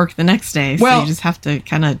doesn't work the next day. So you just have to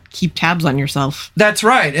kind of keep tabs on yourself. That's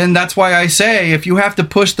right. And that's why I say, if you have to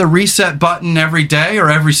push the reset button every day or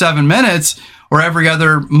every 7 minutes or every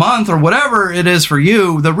other month or whatever it is for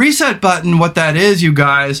you, the reset button, what that is, you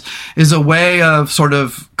guys, is a way of sort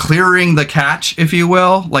of clearing the cache, if you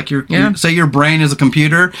will. Like say your brain is a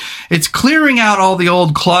computer. It's clearing out all the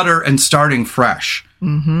old clutter and starting fresh.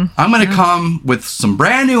 Mm-hmm. I'm going to come with some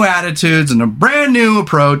brand new attitudes and a brand new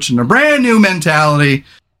approach and a brand new mentality,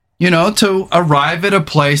 to arrive at a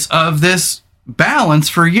place of this balance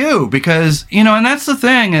for you. Because, and that's the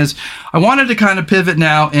thing, is I wanted to kind of pivot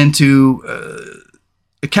now into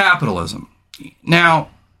capitalism. Now,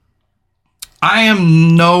 I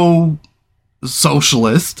am no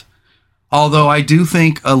socialist, although I do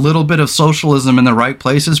think a little bit of socialism in the right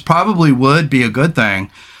places probably would be a good thing.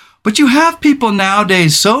 But you have people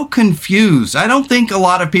nowadays so confused. I don't think a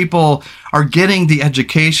lot of people are getting the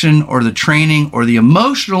education or the training or the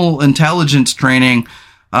emotional intelligence training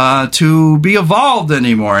to be evolved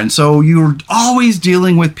anymore. And so you're always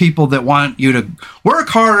dealing with people that want you to work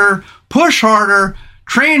harder, push harder,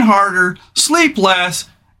 train harder, sleep less,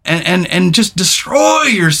 and just destroy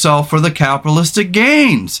yourself for the capitalistic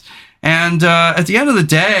gains. And at the end of the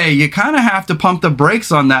day, you kind of have to pump the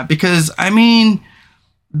brakes on that, because,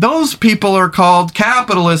 those people are called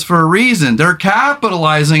capitalists for a reason. They're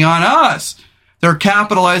capitalizing on us. They're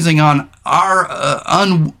capitalizing on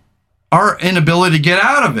our inability to get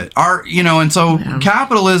out of it.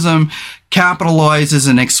 Capitalism capitalizes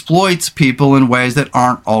and exploits people in ways that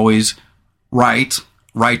aren't always right,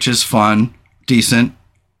 righteous, fun, decent,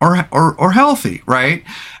 or healthy, right?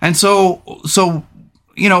 And so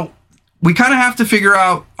we kind of have to figure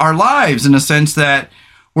out our lives in a sense that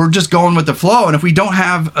we're just going with the flow. And if we don't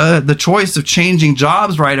have the choice of changing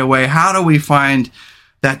jobs right away, how do we find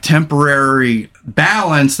that temporary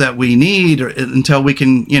balance that we need until we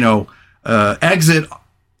can, exit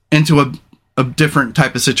into a different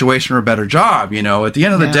type of situation or a better job? At the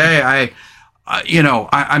end of the day,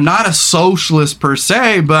 I'm not a socialist per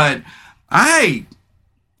se, but I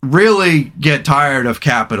really get tired of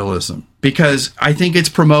capitalism, because I think it's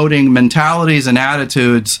promoting mentalities and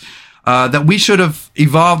attitudes that we should have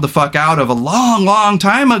evolved the fuck out of a long, long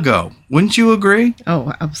time ago. Wouldn't you agree?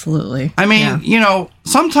 Oh, absolutely.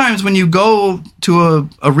 Sometimes when you go to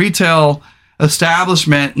a retail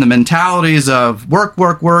establishment and the mentalities of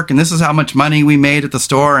work, and this is how much money we made at the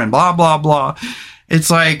store and blah, blah, blah. It's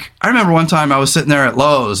like, I remember one time I was sitting there at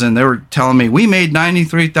Lowe's and they were telling me, we made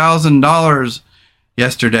 $93,000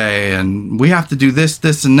 yesterday and we have to do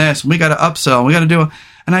this, and this. And we got to upsell. And we got to do it.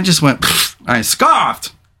 And I just went, I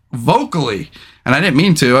scoffed vocally. And I didn't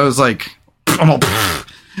mean to. I was like,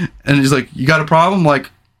 and he's like, you got a problem? Like,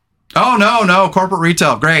 oh, no, corporate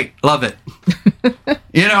retail. Great. Love it.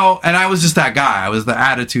 And I was just that guy. I was the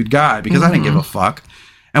attitude guy because I didn't give a fuck.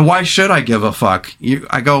 And why should I give a fuck?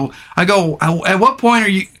 I go, at what point are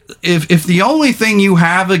you, if the only thing you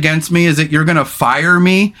have against me is that you're going to fire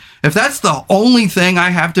me, if that's the only thing I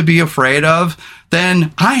have to be afraid of,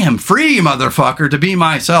 then I am free, motherfucker, to be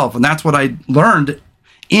myself. And that's what I learned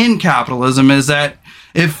in capitalism, is that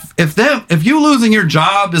if you losing your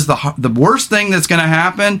job is the worst thing that's going to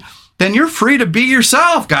happen, then you're free to be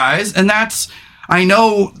yourself, guys. And I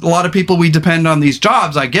know a lot of people, we depend on these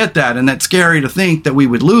jobs. I get that. And that's scary to think that we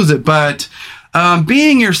would lose it. But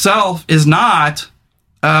being yourself is not,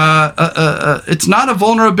 it's not a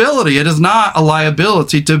vulnerability. It is not a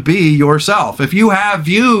liability to be yourself. If you have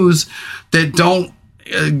views that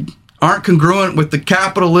aren't congruent with the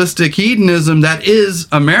capitalistic hedonism that is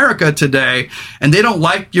America today, and they don't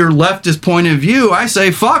like your leftist point of view, I say,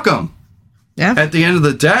 fuck them. Yeah. At the end of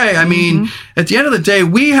the day, I mean, at the end of the day,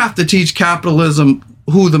 we have to teach capitalism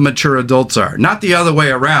who the mature adults are, not the other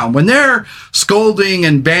way around. When they're scolding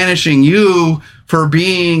and banishing you for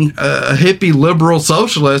being a hippie liberal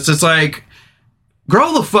socialist, it's like,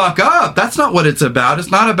 grow the fuck up. That's not what it's about.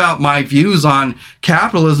 It's not about my views on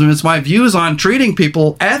capitalism. It's my views on treating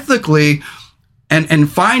people ethically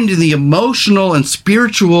and finding the emotional and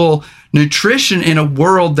spiritual nutrition in a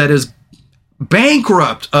world that is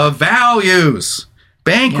bankrupt of values,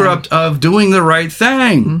 bankrupt of doing the right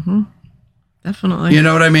thing. Mm-hmm. Definitely. You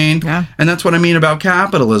know what I mean? Yeah. And that's what I mean about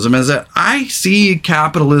capitalism, is that I see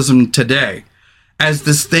capitalism today as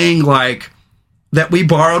this thing like that we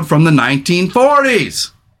borrowed from the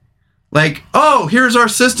 1940s. Like, oh, here's our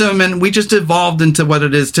system, and we just evolved into what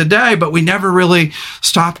it is today, but we never really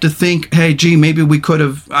stopped to think, hey, gee, maybe we could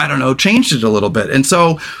have, I don't know, changed it a little bit. And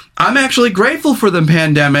so I'm actually grateful for the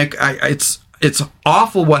pandemic. It's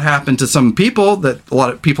awful what happened to some people, that a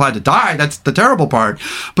lot of people had to die. That's the terrible part.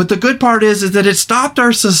 But the good part is that it stopped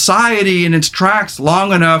our society in its tracks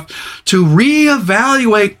long enough to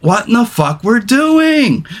reevaluate what in the fuck we're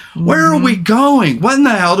doing. Mm-hmm. Where are we going? What in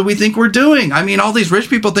the hell do we think we're doing? I mean, all these rich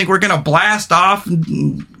people think we're going to blast off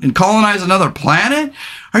and colonize another planet.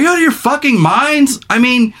 Are you out of your fucking minds? I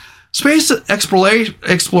mean, space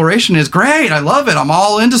exploration is great. I love it. I'm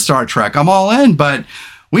all into Star Trek. I'm all in, but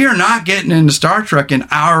we are not getting into Star Trek in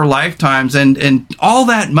our lifetimes, and all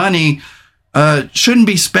that money shouldn't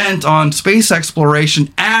be spent on space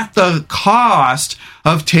exploration at the cost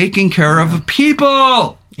of taking care of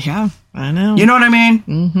people. Yeah, I know. You know what I mean?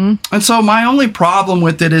 Mm-hmm. And so my only problem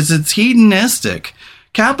with it is it's hedonistic.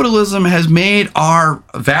 Capitalism has made our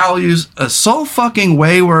values so fucking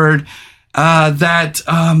wayward that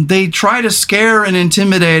they try to scare and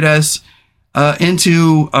intimidate us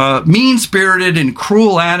into mean-spirited and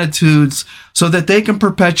cruel attitudes so that they can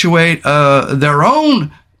perpetuate their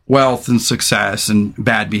own wealth and success and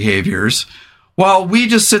bad behaviors, while we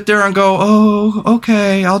just sit there and go, oh,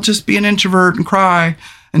 okay, I'll just be an introvert and cry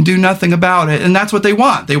and do nothing about it. And that's what they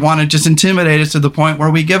want. They want to just intimidate us to the point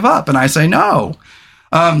where we give up. And I say no.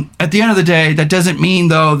 At the end of the day, that doesn't mean,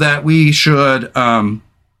 though, that we should,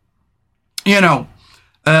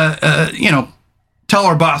 tell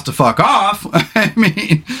our boss to fuck off. I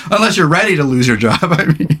mean, unless you're ready to lose your job. I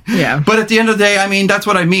mean, yeah. But at the end of the day, I mean, that's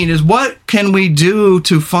what I mean, is what can we do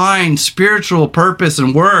to find spiritual purpose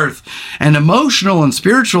and worth and emotional and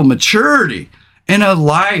spiritual maturity in a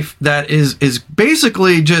life that is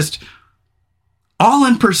basically just all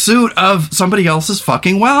in pursuit of somebody else's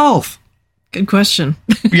fucking wealth? Good question.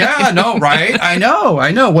 Yeah, no, right? I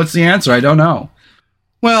know. What's the answer? I don't know.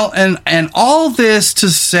 Well, and all this to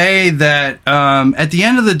say that at the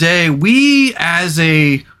end of the day, we as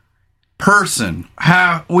a person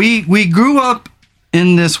we grew up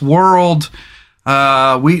in this world.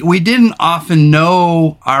 We didn't often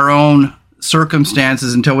know our own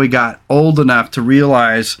circumstances until we got old enough to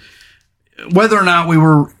realize whether or not we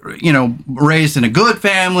were, raised in a good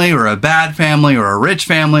family or a bad family or a rich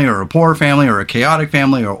family or a poor family or a chaotic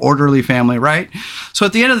family or orderly family, right? So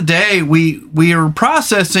at the end of the day, we are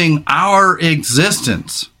processing our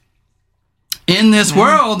existence in this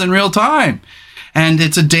world in real time. And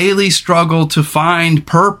it's a daily struggle to find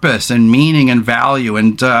purpose and meaning and value.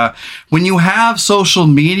 And when you have social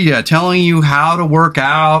media telling you how to work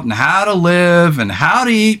out and how to live and how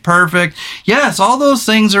to eat perfect, yes, all those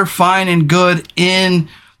things are fine and good in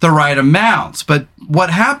the right amounts. But what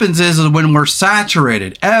happens is when we're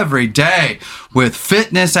saturated every day with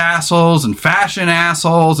fitness assholes and fashion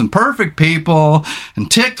assholes and perfect people and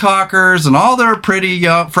TikTokers and all their pretty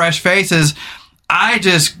fresh faces, I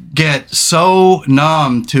just get so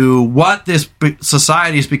numb to what this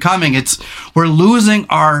society is becoming. We're losing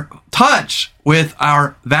our touch with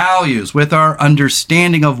our values, with our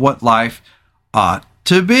understanding of what life ought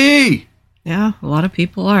to be. Yeah, a lot of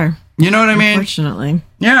people are. You know what I mean? Unfortunately.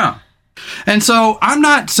 Yeah. And so I'm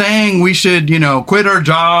not saying we should, quit our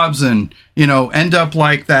jobs and, end up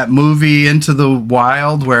like that movie Into the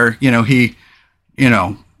Wild where, he,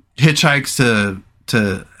 hitchhikes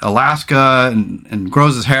to Alaska and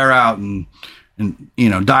grows his hair out and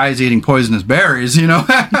dies eating poisonous berries,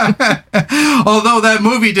 Although that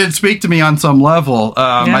movie did speak to me on some level.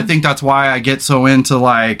 I think that's why I get so into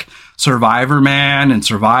like Survivor Man and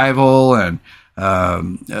survival and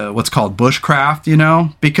what's called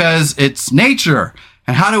bushcraft, because it's nature.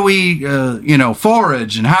 And how do we,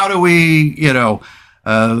 forage? And how do we,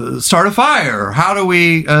 start a fire? How do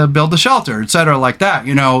we build a shelter, et cetera, like that?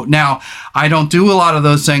 Now I don't do a lot of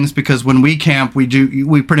those things because when we camp, we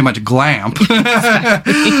pretty much glamp.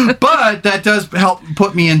 But that does help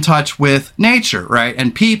put me in touch with nature, right?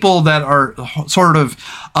 And people that are sort of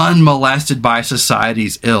unmolested by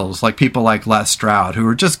society's ills, like people like Les Stroud, who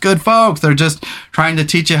are just good folks. They're just trying to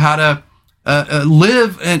teach you how to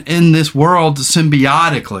live in this world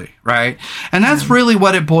symbiotically, right? And that's really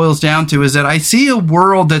what it boils down to, is that I see a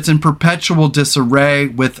world that's in perpetual disarray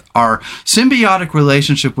with our symbiotic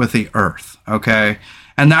relationship with the earth, okay?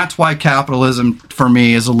 And that's why capitalism, for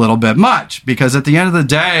me, is a little bit much, because at the end of the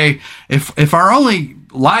day, if our only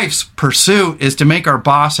life's pursuit is to make our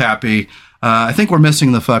boss happy, I think we're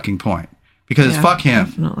missing the fucking point. Because fuck him.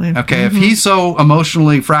 Definitely. Okay, if he's so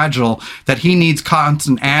emotionally fragile that he needs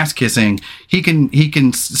constant ass kissing, he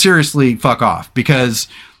can seriously fuck off. Because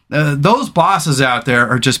those bosses out there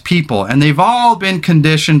are just people, and they've all been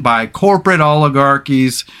conditioned by corporate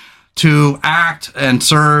oligarchies to act and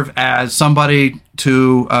serve as somebody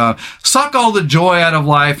to suck all the joy out of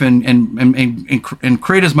life and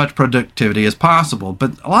create as much productivity as possible.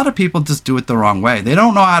 But a lot of people just do it the wrong way. They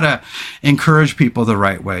don't know how to encourage people the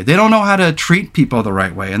right way. They don't know how to treat people the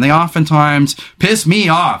right way. And they oftentimes piss me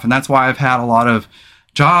off. And that's why I've had a lot of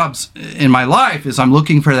jobs in my life, is I'm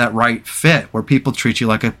looking for that right fit where people treat you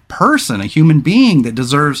like a person, a human being that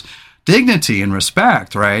deserves dignity and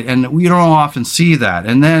respect, right? And we don't often see that.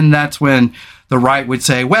 And then that's when the right would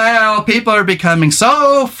say, well, people are becoming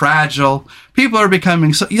so fragile. People are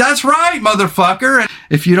becoming so... That's right, motherfucker.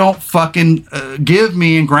 If you don't fucking give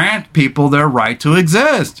me and grant people their right to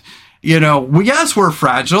exist. Yes, we're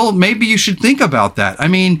fragile. Maybe you should think about that. I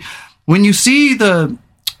mean, when you see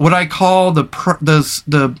what I call the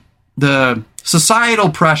societal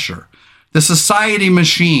pressure, the society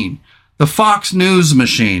machine, the Fox News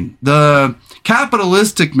machine, the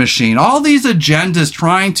capitalistic machine, all these agendas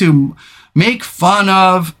trying to make fun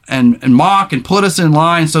of and mock and put us in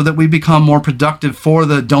line so that we become more productive for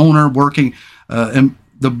the donor working, and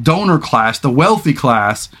the donor class, the wealthy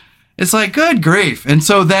class. It's like, good grief. And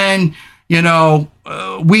so then,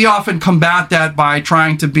 we often combat that by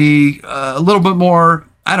trying to be a little bit more,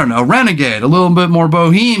 renegade, a little bit more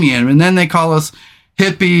bohemian. And then they call us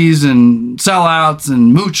hippies and sellouts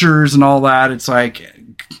and moochers and all that. It's like,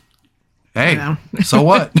 hey, so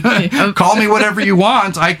what? Call me whatever you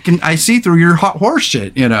want. I see through your hot horse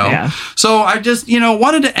shit, Yeah. So I just,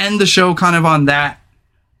 wanted to end the show kind of on that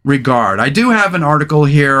regard. I do have an article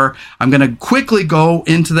here. I'm going to quickly go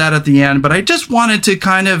into that at the end, but I just wanted to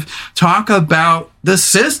kind of talk about the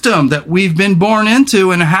system that we've been born into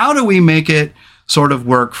and how do we make it sort of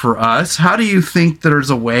work for us. How do you think there's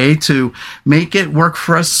a way to make it work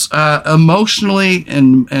for us emotionally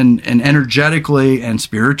and energetically and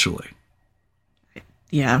spiritually?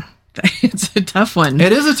 Yeah, it's a tough one.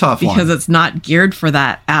 It is a tough one. Because it's not geared for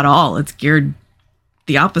that at all. It's geared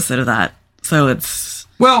the opposite of that. So it's...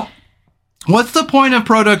 Well, what's the point of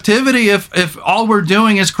productivity if all we're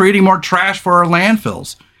doing is creating more trash for our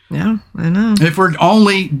landfills? Yeah, I know. If we're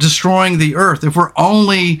only destroying the earth, if we're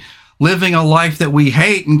only living a life that we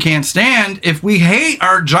hate and can't stand, if we hate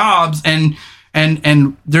our jobs and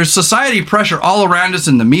there's society pressure all around us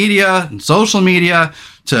in the media and social media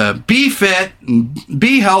to be fit and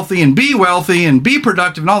be healthy and be wealthy and be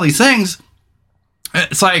productive and all these things,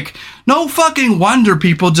 it's like, no fucking wonder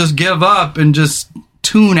people just give up and just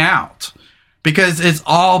tune out, because it's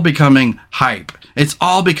all becoming hype. It's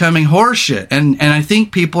all becoming horseshit. And I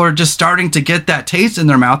think people are just starting to get that taste in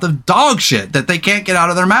their mouth of dog shit that they can't get out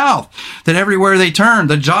of their mouth. That everywhere they turn,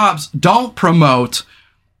 the jobs don't promote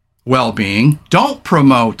well-being, don't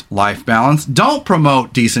promote life balance, don't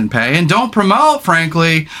promote decent pay, and don't promote,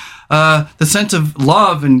 frankly, the sense of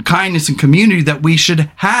love and kindness and community that we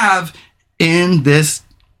should have in this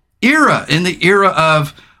era, in the era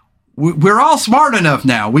of we're all smart enough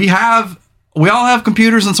now. We all have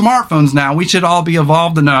computers and smartphones now. We should all be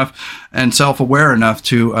evolved enough and self-aware enough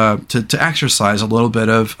to exercise a little bit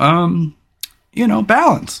of,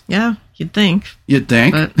 balance. Yeah. You'd think.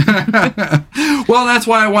 Well, that's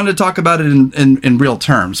why I wanted to talk about it in real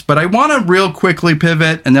terms. But I want to real quickly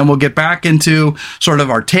pivot, and then we'll get back into sort of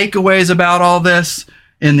our takeaways about all this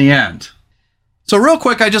in the end. So real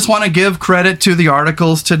quick, I just want to give credit to the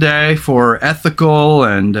articles today for ethical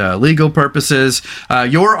and legal purposes.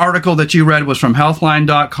 Your article that you read was from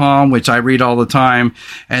healthline.com, which I read all the time.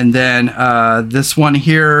 And then this one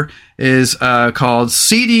here is called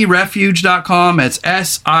cdrefuge.com. It's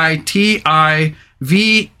SITIVE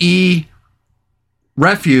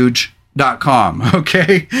refuge.com.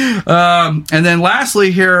 Okay. And then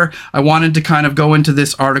lastly here, I wanted to kind of go into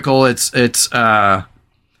this article. It's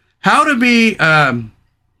how to be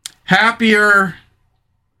happier.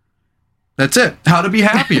 That's it. How to be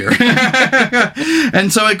happier.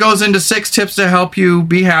 And so it goes into 6 tips to help you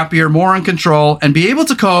be happier, more in control, and be able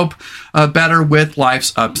to cope better with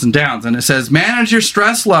life's ups and downs. And it says, manage your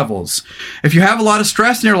stress levels. If you have a lot of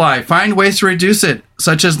stress in your life, find ways to reduce it,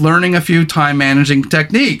 such as learning a few time managing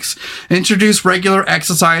techniques. Introduce regular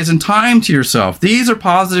exercise and time to yourself. These are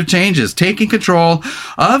positive changes. Taking control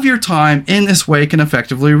of your time in this way can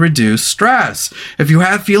effectively reduce stress. If you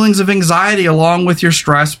have feelings of anxiety along with your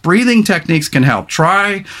stress, breathing techniques can help.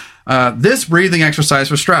 Try this breathing exercise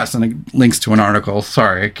for stress. And it links to an article.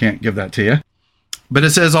 Sorry, I can't give that to you. But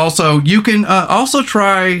it says also, you can also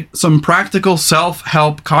try some practical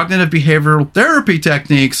self-help cognitive behavioral therapy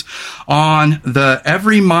techniques on the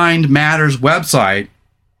Every Mind Matters website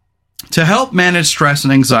to help manage stress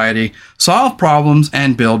and anxiety, solve problems,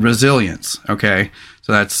 and build resilience. Okay,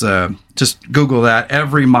 so that's just Google that,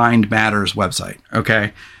 Every Mind Matters website.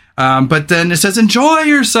 Okay. But then it says, enjoy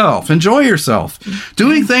yourself.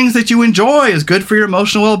 Doing things that you enjoy is good for your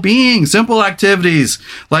emotional well-being. Simple activities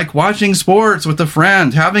like watching sports with a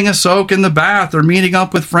friend, having a soak in the bath, or meeting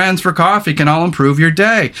up with friends for coffee can all improve your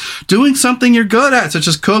day. Doing something you're good at, such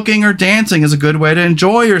as cooking or dancing, is a good way to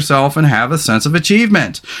enjoy yourself and have a sense of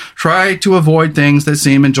achievement. Try to avoid things that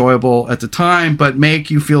seem enjoyable at the time, but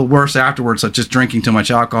make you feel worse afterwards, such as drinking too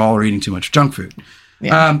much alcohol or eating too much junk food.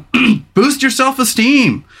 Yeah. Boost your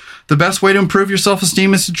self-esteem. The best way to improve your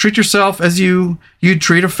self-esteem is to treat yourself as you'd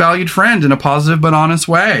treat a valued friend in a positive but honest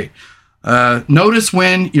way. Notice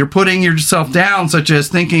when you're putting yourself down, such as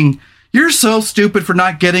thinking, you're so stupid for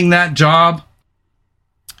not getting that job.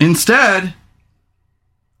 Instead,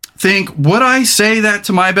 think, would I say that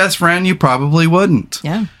to my best friend? You probably wouldn't.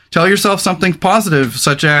 Yeah. Tell yourself something positive,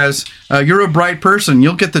 such as, you're a bright person.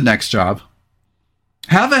 You'll get the next job.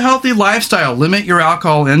 Have a healthy lifestyle. Limit your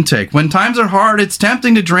alcohol intake. When times are hard, it's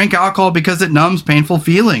tempting to drink alcohol because it numbs painful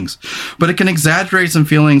feelings. But it can exaggerate some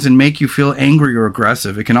feelings and make you feel angry or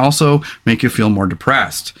aggressive. It can also make you feel more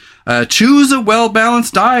depressed. Choose a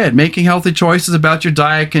well-balanced diet. Making healthy choices about your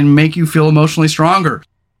diet can make you feel emotionally stronger.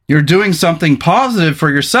 You're doing something positive for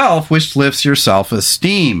yourself, which lifts your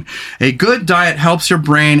self-esteem. A good diet helps your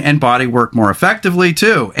brain and body work more effectively,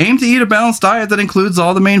 too. Aim to eat a balanced diet that includes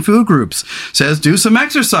all the main food groups. Says do some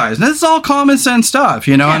exercise. And this is all common sense stuff,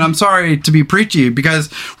 and I'm sorry to be preachy because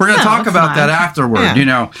we're going to talk about that afterward,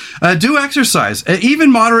 Do exercise.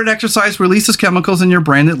 Even moderate exercise releases chemicals in your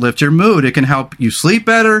brain that lift your mood. It can help you sleep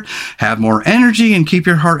better, have more energy, and keep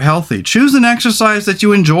your heart healthy. Choose an exercise that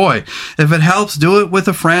you enjoy. If it helps, do it with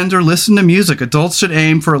a friend or listen to music. Adults should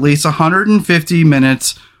aim for at least 150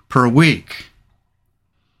 minutes per week.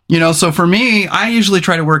 So for me, I usually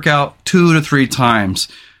try to work out 2 to 3 times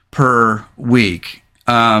per week.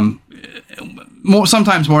 Sometimes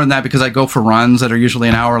more than that because I go for runs that are usually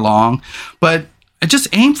an hour long. But I just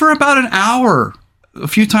aim for about an hour a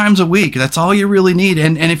few times a week. That's all you really need.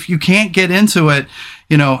 And if you can't get into it,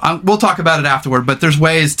 we'll talk about it afterward, but there's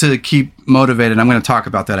ways to keep motivated. I'm going to talk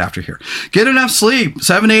about that after here. Get enough sleep.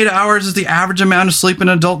 7 to 8 hours is the average amount of sleep an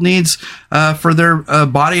adult needs for their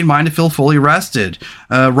body and mind to feel fully rested.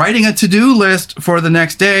 Writing a to-do list for the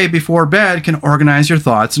next day before bed can organize your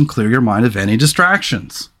thoughts and clear your mind of any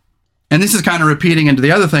distractions. And this is kind of repeating into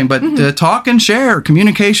the other thing, but talk and share.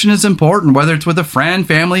 Communication is important, whether it's with a friend,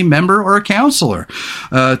 family member, or a counselor.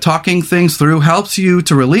 Talking things through helps you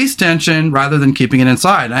to release tension rather than keeping it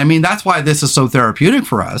inside. I mean, that's why this is so therapeutic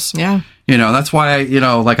for us. Yeah. That's why,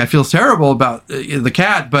 I feel terrible about the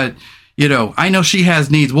cat, but, I know she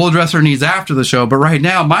has needs. We'll address her needs after the show, but right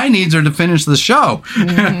now my needs are to finish the show.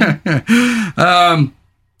 Mm-hmm.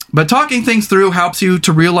 But talking things through helps you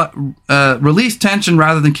to release tension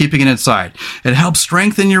rather than keeping it inside. It helps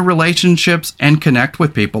strengthen your relationships and connect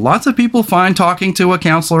with people. Lots of people find talking to a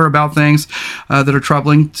counselor about things that are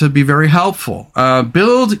troubling to be very helpful.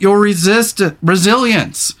 Build your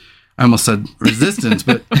resilience. I almost said resistance,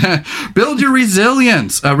 but build your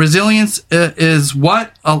resilience. Resilience is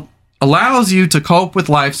what allows you to cope with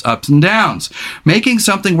life's ups and downs. Making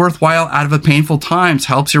something worthwhile out of a painful times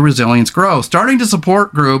helps your resilience grow. Starting a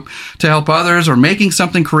support group to help others, or making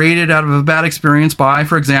something created out of a bad experience by,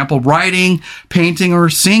 for example, writing, painting, or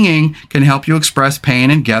singing can help you express pain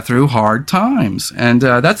and get through hard times. And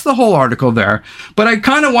that's the whole article there. But I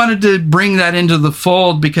kind of wanted to bring that into the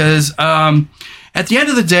fold because at the end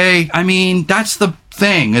of the day, I mean, that's the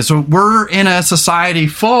thing, is we're in a society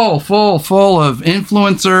full of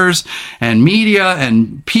influencers and media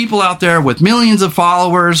and people out there with millions of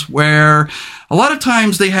followers, where a lot of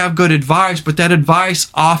times they have good advice, but that advice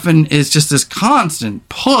often is just this constant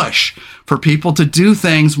push for people to do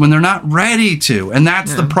things when they're not ready to. And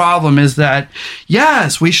that's the problem, is that,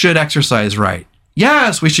 yes, we should exercise right.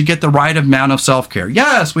 Yes, we should get the right amount of self-care.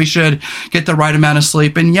 Yes, we should get the right amount of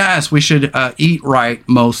sleep. And yes, we should eat right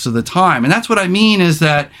most of the time. And that's what I mean, is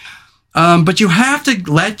that, but you have to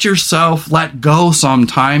let yourself let go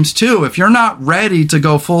sometimes too. If you're not ready to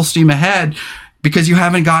go full steam ahead because you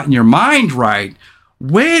haven't gotten your mind right,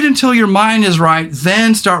 wait until your mind is right,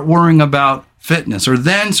 then start worrying about fitness, or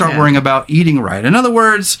then start worrying about eating right. In other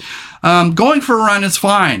words, going for a run is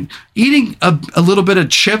fine. Eating a little bit of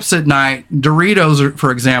chips at night, Doritos,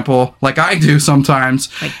 for example, like I do sometimes.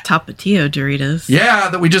 Like Tapatio Doritos. Yeah,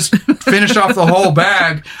 that we just finished off the whole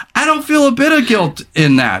bag. I don't feel a bit of guilt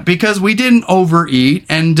in that because we didn't overeat.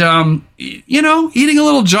 And, eating a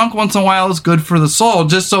little junk once in a while is good for the soul,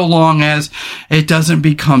 just so long as it doesn't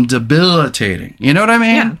become debilitating. You know what I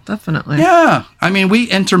mean? Yeah, definitely. Yeah. I mean, we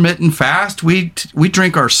intermittent fast. We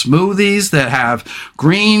drink our smoothies that have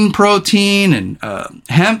green protein and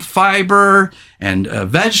hemp fiber and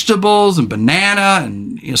vegetables and banana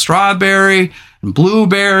and strawberry and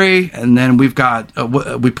blueberry, and then we've got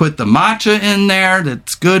we put the matcha in there.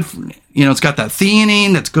 That's good for, it's got that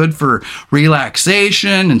theanine that's good for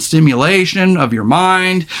relaxation and stimulation of your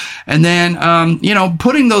mind. And then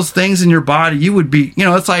putting those things in your body, you would be,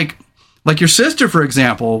 it's like your sister, for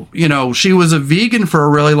example. She was a vegan for a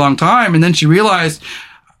really long time, and then she realized,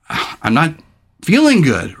 I'm not feeling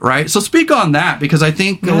good, right? So speak on that, because I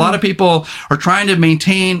think a lot of people are trying to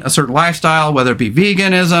maintain a certain lifestyle, whether it be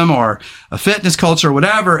veganism or a fitness culture or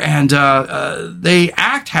whatever, and they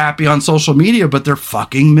act happy on social media, but they're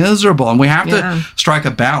fucking miserable, and we have to strike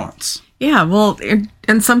a balance. Yeah, well,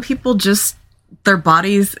 and some people just, their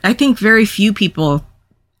bodies, I think very few people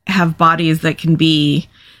have bodies that can be,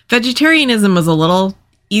 vegetarianism was a little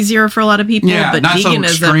easier for a lot of people, but not veganism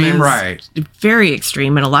so extreme, is very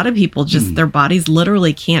extreme, and a lot of people just their bodies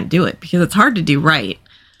literally can't do it because it's hard to do right.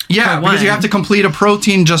 Yeah, because you have to complete a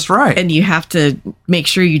protein just right, and you have to make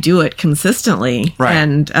sure you do it consistently. Right.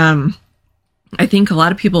 And I think a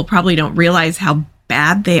lot of people probably don't realize how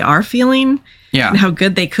bad they are feeling. Yeah, and how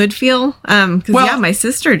good they could feel. Because my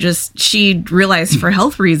sister she realized for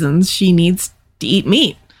health reasons she needs to eat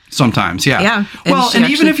meat. Sometimes, yeah. Yeah. And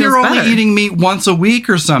even if you're only eating meat once a week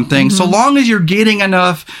or something, so long as you're getting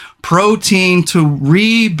enough protein to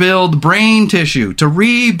rebuild brain tissue, to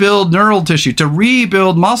rebuild neural tissue, to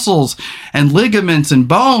rebuild muscles and ligaments and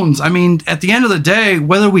bones. I mean, at the end of the day,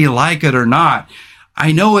 whether we like it or not,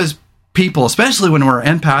 I know as people, especially when we're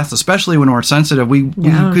empaths, especially when we're sensitive,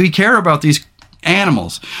 we care about these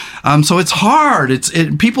animals. So it's hard.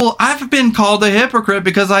 I've been called a hypocrite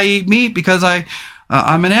because I eat meat, because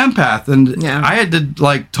I'm an empath, and I had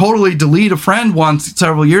to totally delete a friend once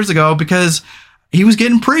several years ago because he was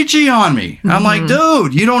getting preachy on me. I'm like,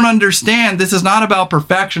 dude, you don't understand. This is not about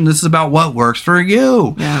perfection. This is about what works for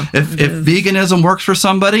you. Yeah, if veganism works for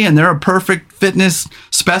somebody and they're a perfect fitness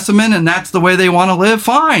specimen and that's the way they want to live,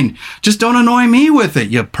 fine. Just don't annoy me with it,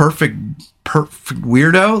 you perfect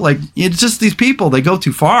weirdo. It's just these people, they go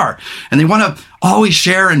too far and they want to always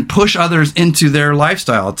share and push others into their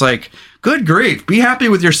lifestyle. It's like, good grief, be happy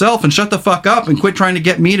with yourself and shut the fuck up and quit trying to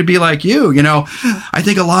get me to be like you. I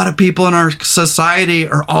think a lot of people in our society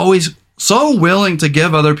are always so willing to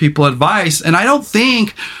give other people advice, and I don't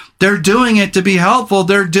think they're doing it to be helpful.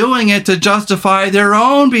 They're doing it to justify their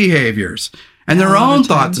own behaviors and their own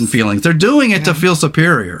thoughts and feelings. They're doing it to feel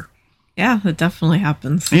superior. Yeah, that definitely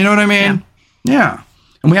happens. You know what I mean? Yeah.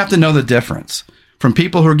 And we have to know the difference from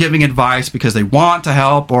people who are giving advice because they want to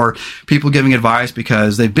help, or people giving advice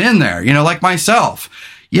because they've been there, like myself.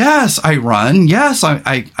 Yes, I run. Yes,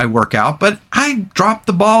 I work out, but I drop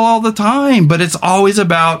the ball all the time. But it's always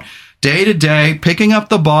about day to day, picking up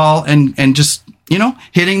the ball and just,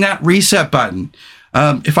 hitting that reset button.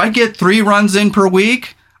 If I get 3 runs in per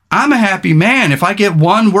week, I'm a happy man. If I get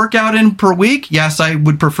 1 workout in per week, yes, I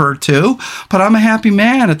would prefer 2, but I'm a happy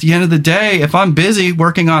man. At the end of the day, if I'm busy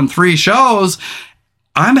working on 3 shows,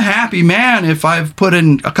 I'm a happy man if I've put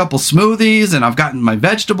in a couple smoothies and I've gotten my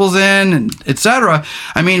vegetables in and etc.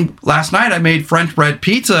 I mean, last night I made French bread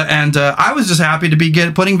pizza and I was just happy to be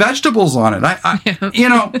putting vegetables on it. You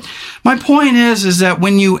know, my point is that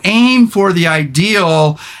when you aim for the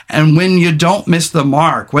ideal and when you don't miss the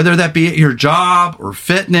mark, whether that be at your job or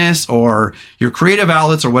fitness or your creative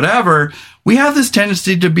outlets or whatever, we have this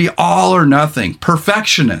tendency to be all or nothing,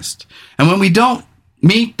 perfectionist. And when we don't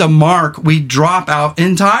meet the mark, we drop out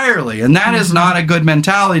entirely. And that is not a good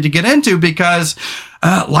mentality to get into because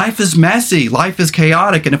life is messy. Life is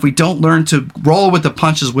chaotic. And if we don't learn to roll with the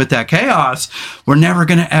punches with that chaos, we're never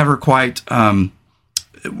going to ever quite, we're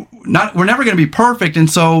never going to be perfect. And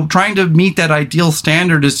so trying to meet that ideal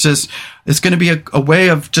standard is just, it's going to be a way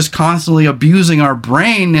of just constantly abusing our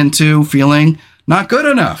brain into feeling not good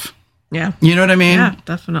enough. Yeah. You know what I mean? Yeah,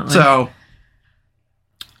 definitely. So,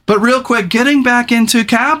 but real quick, getting back into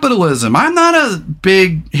capitalism. I'm not a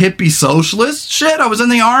big hippie socialist. Shit, I was in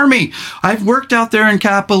the army. I've worked out there in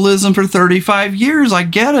capitalism for 35 years. I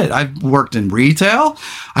get it. I've worked in retail.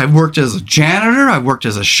 I've worked as a janitor. I've worked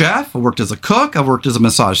as a chef. I've worked as a cook. I've worked as a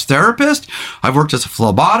massage therapist. I've worked as a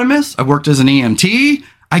phlebotomist. I've worked as an EMT.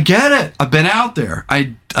 I get it. I've been out there.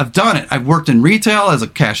 I've done it. I've worked in retail as a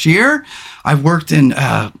cashier. I've worked in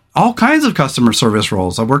all kinds of customer service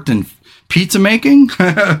roles. I've worked in pizza making.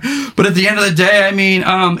 But at the end of the day, I mean,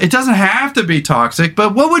 it doesn't have to be toxic,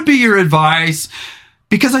 but what would be your advice?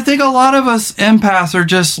 Because I think a lot of us empaths are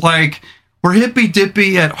just like, we're hippy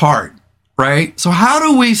dippy at heart, right? So how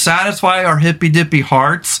do we satisfy our hippy dippy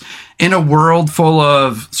hearts in a world full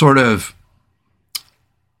of sort of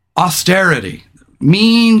austerity,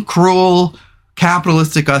 mean, cruel,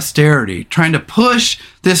 capitalistic austerity, trying to push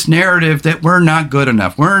this narrative that we're not good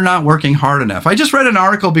enough, we're not working hard enough. I just read an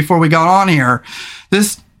article before we got on here.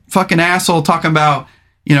 This fucking asshole talking about,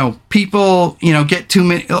 you know, people, you know, get too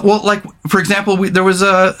many. Well, like, for example, there was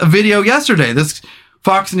a video yesterday. This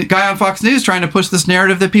guy on Fox News trying to push this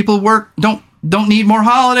narrative that people don't need more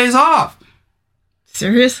holidays off.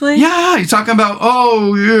 Seriously? Yeah, he's talking about,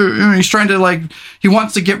 he's trying to, he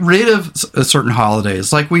wants to get rid of certain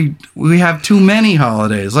holidays. Like, we have too many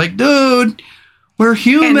holidays. Like, dude, we're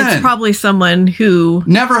human. And it's probably someone who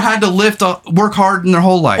never had to work hard in their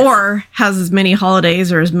whole life. Or has as many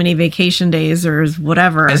holidays or as many vacation days or as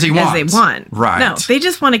whatever as they want. Right. No, they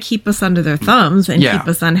just want to keep us under their thumbs and keep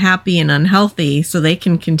us unhappy and unhealthy so they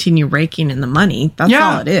can continue raking in the money. That's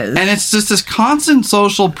all it is. And it's just this constant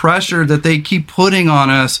social pressure that they keep putting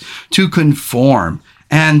on us to conform.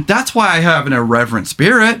 And that's why I have an irreverent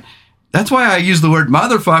spirit. That's why I use the word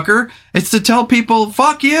motherfucker. It's to tell people,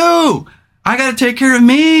 fuck you. I got to take care of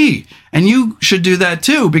me. And you should do that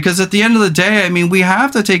too, because at the end of the day, I mean, we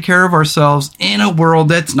have to take care of ourselves in a world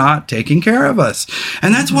that's not taking care of us.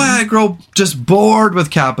 And that's why I grow just bored with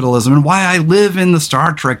capitalism and why I live in the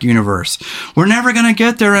Star Trek universe. We're never going to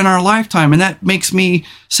get there in our lifetime. And that makes me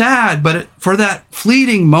sad. But for that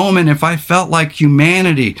fleeting moment, if I felt like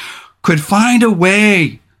humanity could find a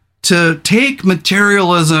way to take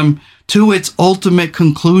materialism to its ultimate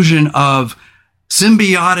conclusion of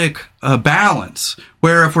symbiotic balance,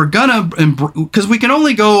 where if we're gonna, because we can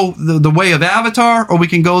only go the way of Avatar or we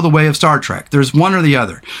can go the way of Star Trek. There's one or the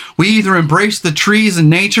other. We either embrace the trees and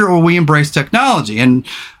nature or we embrace technology. And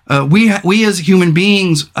we as human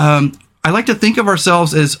beings, I like to think of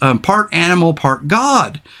ourselves as part animal, part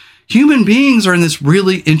God. Human beings are in this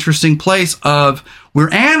really interesting place of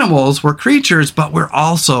we're animals, we're creatures, but we're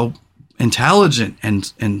also intelligent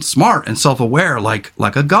and smart and self-aware like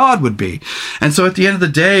a god would be. And so at the end of the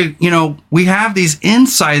day, you know, we have these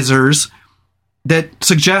incisors that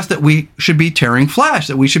suggest that we should be tearing flesh,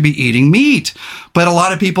 that we should be eating meat. But a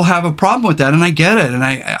lot of people have a problem with that, and I get it. And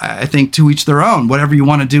I think to each their own, whatever you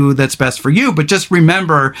want to do that's best for you. But just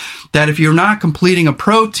remember that if you're not completing a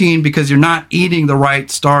protein because you're not eating the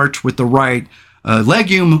right starch with the right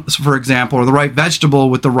legume, for example, or the right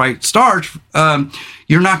vegetable with the right starch,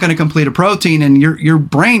 you're not going to complete a protein, and your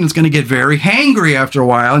brain is going to get very hangry after a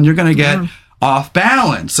while, and you're going to get off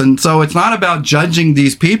balance. And so it's not about judging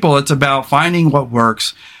these people. It's about finding what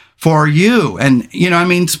works for you. And, you know, I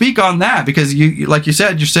mean, speak on that, because you, like you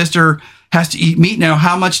said, your sister has to eat meat now.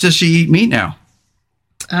 How much does she eat meat now?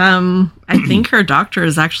 I think her doctor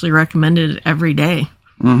has actually recommended it every day.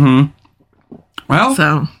 Well,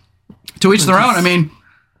 so to each their own. I mean,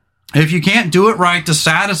 if you can't do it right to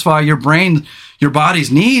satisfy your brain, your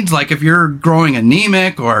body's needs, like if you're growing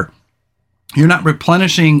anemic or you're not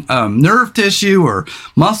replenishing nerve tissue or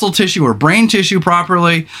muscle tissue or brain tissue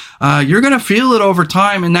properly, you're going to feel it over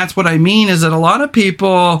time. And that's what I mean, is that a lot of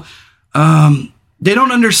people, they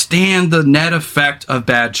don't understand the net effect of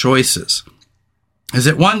bad choices. is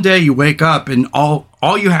that one day you wake up and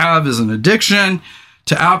all you have is an addiction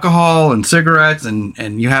to alcohol and cigarettes,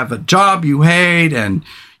 and you have a job you hate, and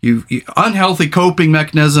you unhealthy coping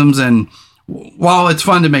mechanisms. And while it's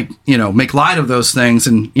fun to make light of those things,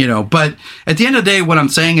 and but at the end of the day, what I'm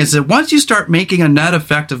saying is that once you start making a net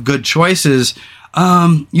effect of good choices,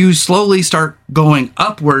 you slowly start going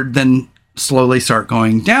upward, then slowly start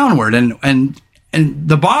going downward. And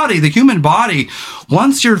the human body,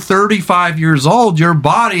 once you're 35 years old, your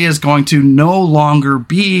body is going to no longer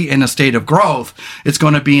be in a state of growth. It's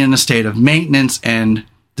going to be in a state of maintenance and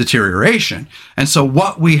deterioration. And so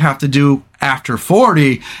what we have to do after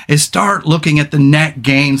 40 is start looking at the net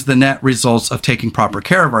gains, the net results of taking proper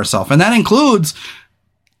care of ourselves. And that includes,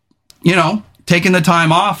 taking the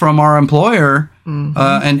time off from our employer,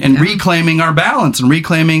 and reclaiming our balance and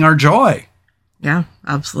reclaiming our joy. Yeah,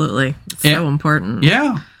 absolutely. It's so important.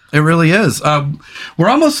 Yeah, it really is. We're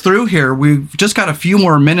almost through here. We've just got a few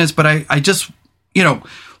more minutes, but I just,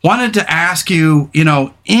 wanted to ask you,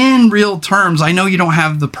 in real terms, I know you don't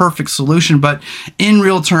have the perfect solution, but in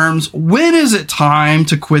real terms, when is it time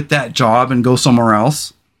to quit that job and go somewhere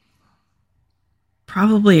else?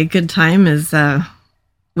 Probably a good time is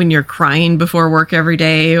when you're crying before work every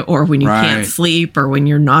day, or when you can't sleep, or when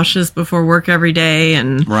you're nauseous before work every day.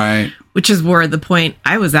 And which is where the point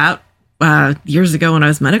I was at years ago when I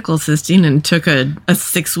was medical assisting and took a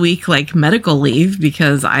 6-week medical leave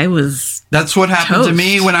because I was That's what happened to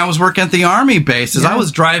me when I was working at the Army base. I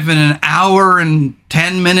was driving an hour and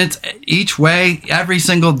 10 minutes each way every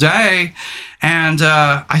single day. And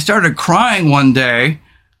I started crying one day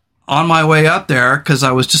on my way up there because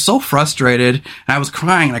I was just so frustrated. And I was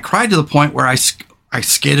crying. And I cried to the point where I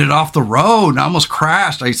skidded off the road and I almost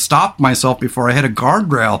crashed. I stopped myself before I hit a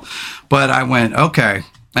guardrail. But I went, okay.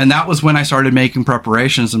 And that was when I started making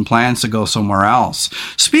preparations and plans to go somewhere else.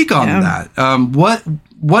 Speak on that.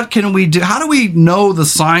 What can we do? How do we know the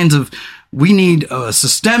signs of we need a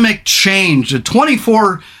systemic change, a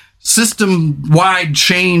 24 system-wide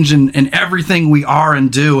change in everything we are and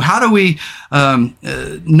do? How do we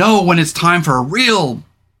know when it's time for a real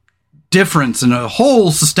difference and a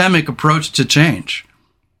whole systemic approach to change?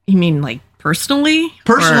 You mean personally?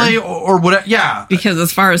 Personally or whatever, yeah. Because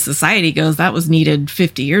as far as society goes, that was needed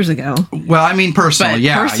 50 years ago. Well, I mean personally,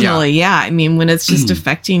 but personally, yeah. I mean, when it's just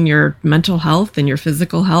affecting your mental health and your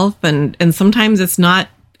physical health, and sometimes it's not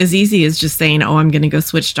as easy as just saying, oh, I'm going to go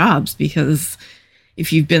switch jobs, because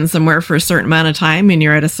if you've been somewhere for a certain amount of time and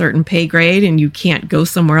you're at a certain pay grade and you can't go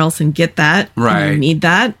somewhere else and get that, and you need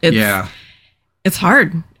that, it's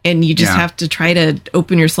hard. And you just have to try to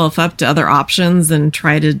open yourself up to other options and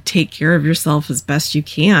try to take care of yourself as best you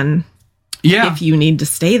can. Yeah. If you need to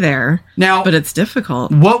stay there. Now, but it's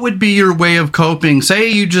difficult. What would be your way of coping? Say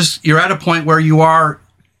you're at a point where you are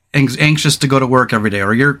anxious to go to work every day,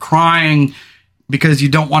 or you're crying because you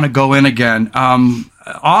don't want to go in again.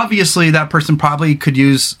 Obviously, that person probably could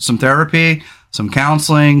use some therapy, some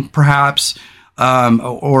counseling, perhaps,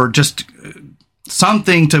 or just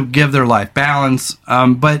something to give their life balance.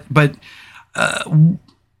 But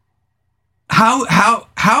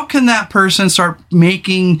how can that person start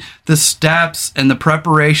making the steps and the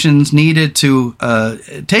preparations needed to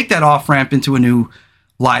take that off ramp into a new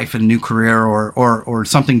life and new career or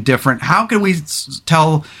something different? How can we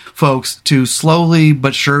tell folks to slowly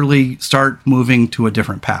but surely start moving to a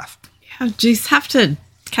different path? Yeah, you just have to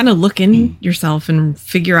kind of look in yourself and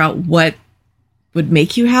figure out what would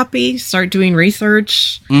make you happy. Start doing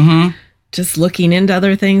research, just looking into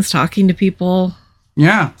other things, talking to people.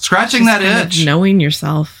 Yeah, scratching that itch. Knowing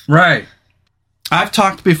yourself. Right. I've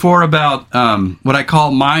talked before about what I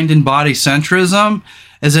call mind and body centrism,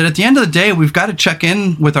 is that at the end of the day, we've got to check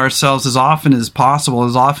in with ourselves as often as possible,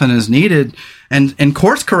 as often as needed, and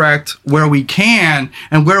course correct where we can,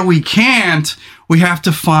 and where we can't, we have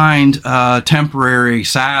to find temporary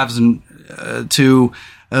salves and to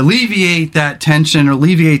alleviate that tension, or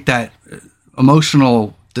alleviate that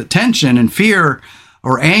emotional tension and fear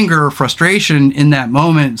or anger or frustration in that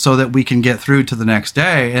moment, so that we can get through to the next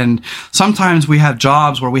day. And sometimes we have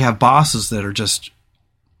jobs where we have bosses that are just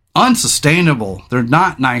unsustainable. They're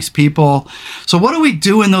not nice people. So what do we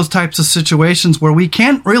do in those types of situations where we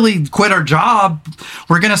can't really quit our job?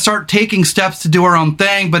 We're going to start taking steps to do our own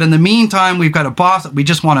thing, but in the meantime, we've got a boss that we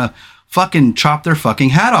just want to fucking chop their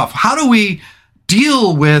fucking head off. How do we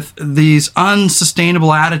deal with these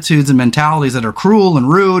unsustainable attitudes and mentalities that are cruel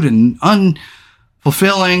and rude and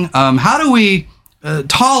unfulfilling? How do we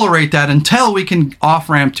tolerate that until we can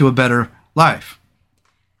off-ramp to a better life?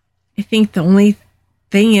 I think the only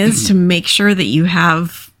thing is to make sure that you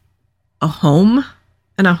have a home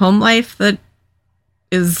and a home life that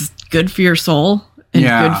is good for your soul and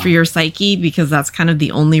good for your psyche, because that's kind of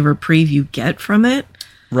the only reprieve you get from it.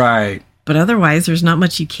 Right. But otherwise, there's not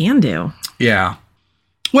much you can do. Yeah.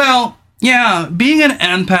 Well, yeah, being an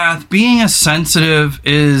empath, being a sensitive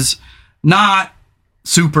is not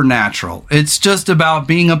supernatural. It's just about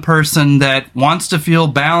being a person that wants to feel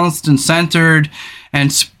balanced and centered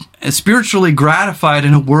and spiritually gratified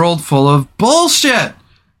in a world full of bullshit.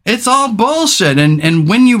 It's all bullshit. And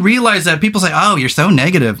when you realize that, people say, oh, you're so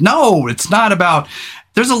negative. No, it's not about...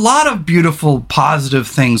 There's a lot of beautiful, positive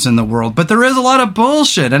things in the world, but there is a lot of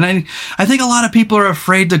bullshit. And I think a lot of people are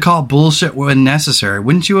afraid to call bullshit when necessary.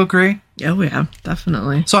 Wouldn't you agree? Oh, yeah,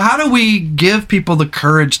 definitely. So how do we give people the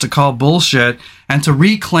courage to call bullshit and to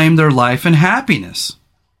reclaim their life and happiness?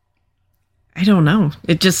 I don't know.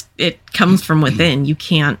 It comes from within. You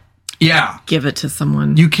can't give it to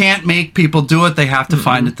someone. You can't make people do it. They have to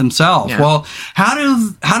find it themselves. Yeah. Well,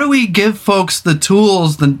 how do we give folks the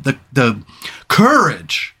tools, the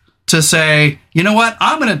courage to say, you know what,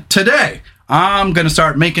 I'm going to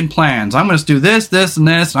start making plans. I'm going to do this, this, and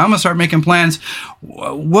this. And I'm going to start making plans.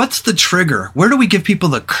 What's the trigger? Where do we give people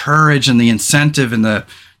the courage and the incentive and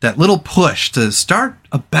that little push to start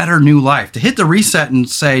a better new life, to hit the reset and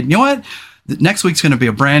say, you know what, next week's going to be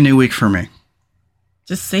a brand new week for me?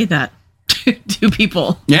 Just say that to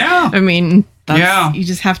people. Yeah. I mean, you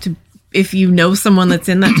just have to, if you know someone that's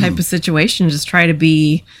in that type of situation, just try to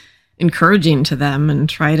be encouraging to them and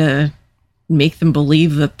try to make them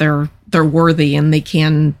believe that they're worthy and they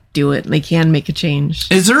can do it and they can make a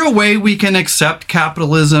change. Is there a way we can accept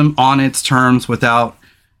capitalism on its terms without,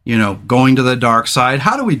 going to the dark side?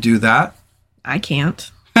 How do we do that? I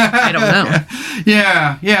can't. I don't know.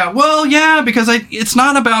 Yeah. Well, yeah, because it's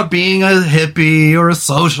not about being a hippie or a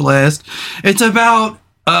socialist. It's about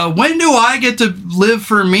when do I get to live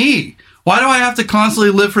for me? Why do I have to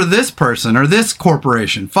constantly live for this person or this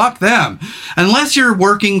corporation? Fuck them. Unless you're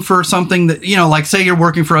working for something that, like say you're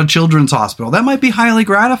working for a children's hospital, that might be highly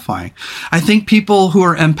gratifying. I think people who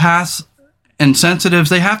are empaths and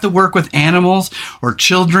sensitives, they have to work with animals or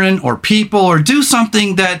children or people or do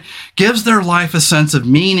something that gives their life a sense of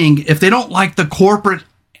meaning. If they don't like the corporate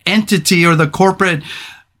entity or the corporate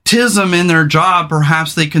tism in their job,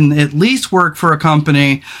 perhaps they can at least work for a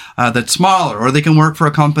company that's smaller, or they can work for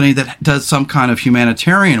a company that does some kind of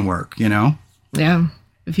humanitarian work, Yeah.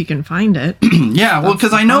 If you can find it. Yeah, well,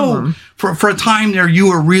 because I know for a time there you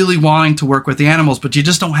were really wanting to work with the animals, but you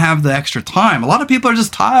just don't have the extra time. A lot of people are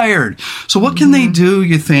just tired. So what can they do,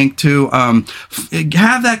 you think, to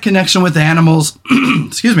have that connection with animals,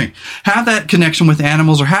 excuse me, have that connection with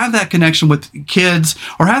animals, or have that connection with kids,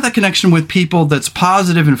 or have that connection with people that's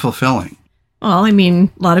positive and fulfilling? Well, I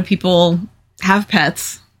mean, a lot of people have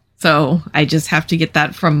pets, so I just have to get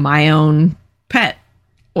that from my own pet.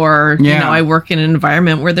 Or, I work in an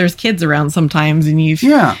environment where there's kids around sometimes, and you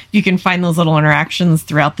can find those little interactions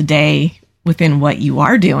throughout the day within what you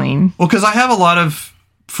are doing. Well, because I have a lot of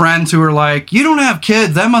friends who are like, you don't have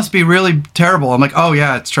kids, that must be really terrible. I'm like, oh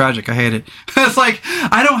yeah, it's tragic, I hate it. It's like,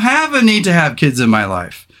 I don't have a need to have kids in my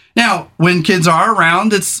life. Now, when kids are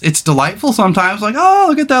around, it's delightful sometimes, like, oh,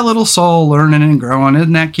 look at that little soul learning and growing,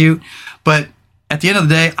 isn't that cute? But at the end of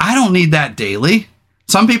the day, I don't need that daily.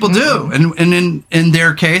 Some people do. And in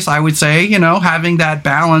their case, I would say, having that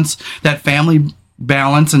balance, that family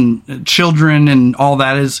balance and children and all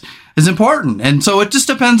that is important. And so it just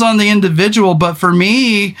depends on the individual. But for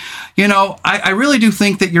me, I really do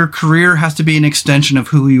think that your career has to be an extension of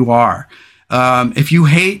who you are. If you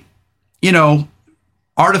hate,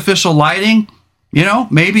 artificial lighting,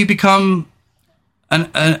 maybe become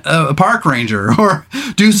a park ranger, or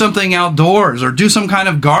do something outdoors, or do some kind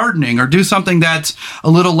of gardening, or do something that's a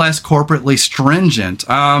little less corporately stringent.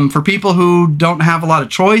 For people who don't have a lot of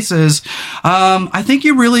choices, I think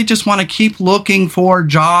you really just want to keep looking for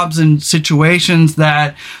jobs and situations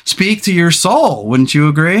that speak to your soul. Wouldn't you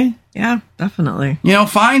agree? Yeah, definitely.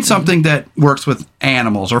 Find something that works with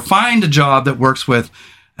animals, or find a job that works with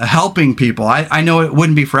helping people. I know it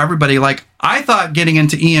wouldn't be for everybody. Like, I thought getting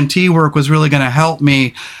into EMT work was really going to help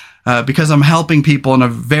me because I'm helping people in a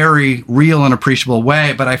very real and appreciable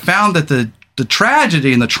way. But I found that the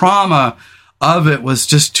tragedy and the trauma of it was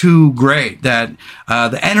just too great, that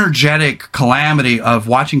the energetic calamity of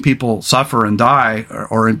watching people suffer and die,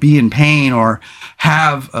 or be in pain, or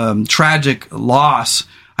have tragic loss.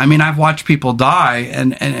 I mean, I've watched people die,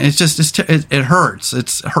 and it's just, it hurts.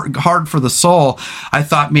 It's hard for the soul. I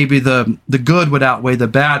thought maybe the good would outweigh the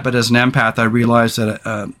bad, but as an empath, I realized that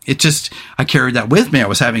I carried that with me. I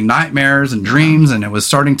was having nightmares and dreams, and it was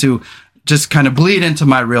starting to just kind of bleed into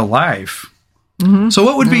my real life. Mm-hmm. So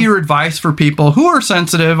what would be your advice for people who are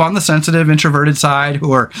sensitive, on the sensitive, introverted side,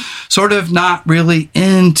 who are sort of not really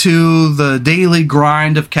into the daily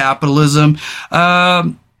grind of capitalism?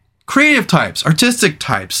 Creative types, artistic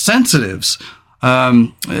types, sensitives,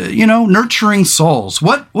 nurturing souls.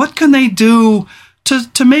 What can they do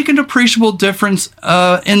to make an appreciable difference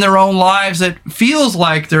in their own lives that feels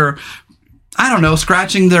like they're,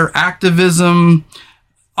 scratching their activism,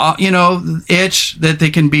 itch, that they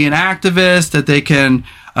can be an activist, that they can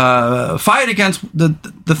fight against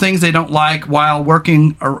the things they don't like while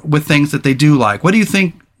working with things that they do like? What do you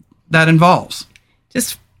think that involves?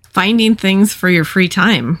 Just finding things for your free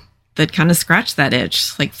time that kind of scratch that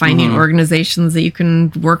itch, like finding organizations that you can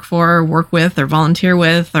work for, work with, or volunteer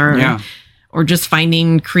with, or just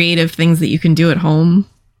finding creative things that you can do at home.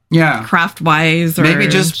 Yeah. Craft wise, or maybe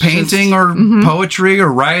just painting or poetry or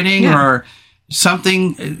writing or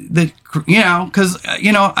something that, because,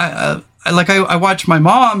 I watch my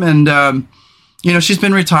mom and, she's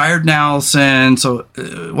been retired now since,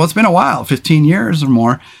 it's been a while, 15 years or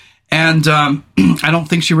more. And I don't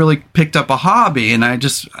think she really picked up a hobby. And I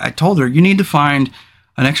told her, you need to find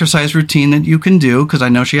an exercise routine that you can do, because I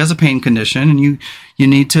know she has a pain condition, and you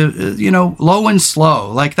need to, low and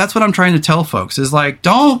slow. Like, that's what I'm trying to tell folks is, like,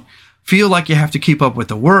 don't feel like you have to keep up with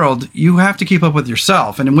the world. You have to keep up with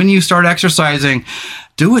yourself. And when you start exercising,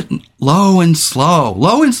 do it low and slow.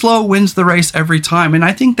 Low and slow wins the race every time. And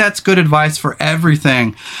I think that's good advice for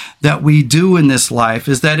everything that we do in this life,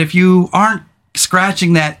 is that if you aren't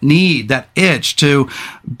scratching that need, that itch to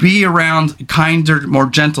be around kinder, more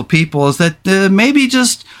gentle people, is that maybe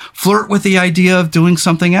just flirt with the idea of doing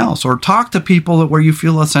something else, or talk to people where you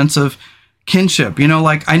feel a sense of kinship.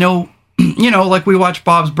 Like, I know, like we watch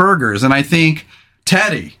Bob's Burgers, and I think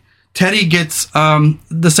Teddy gets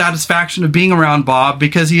the satisfaction of being around Bob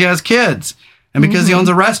because he has kids and because he owns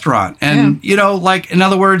a restaurant. And, in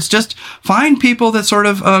other words, just find people that sort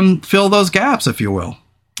of fill those gaps, if you will.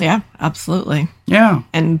 Yeah, absolutely. Yeah.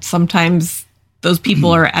 And sometimes those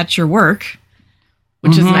people are at your work,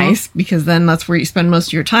 which is nice, because then that's where you spend most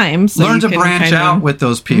of your time. So learn to branch out with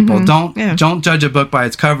those people. Don't judge a book by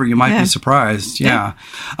its cover. You might be surprised. Yeah.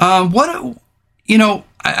 I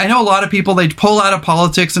know a lot of people, they pull out of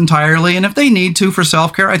politics entirely, and if they need to for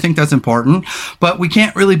self-care, I think that's important. But we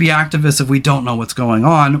can't really be activists if we don't know what's going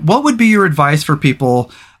on. What would be your advice for people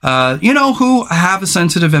who have a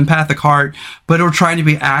sensitive, empathic heart, but are trying to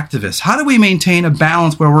be activists? How do we maintain a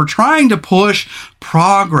balance where we're trying to push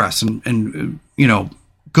progress and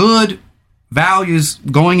good values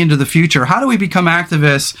going into the future? How do we become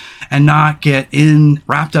activists and not get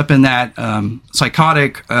wrapped up in that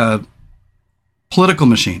psychotic political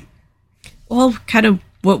machine? Well, kind of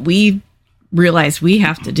what we realize we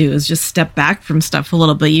have to do is just step back from stuff a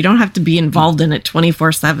little bit. You don't have to be involved in it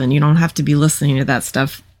 24/7. You don't have to be listening to that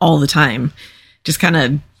stuff all the time. Just kind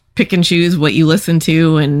of pick and choose what you listen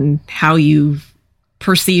to and how you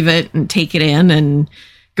perceive it, and take it in, and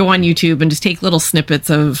go on YouTube and just take little snippets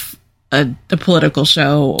of a political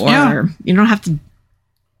show, or you don't have to,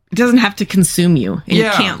 it doesn't have to consume you, and you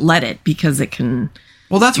can't let it, because it can.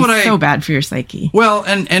 Well, that's what so bad for your psyche. Well,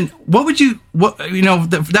 and what would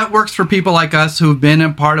that works for people like us who've been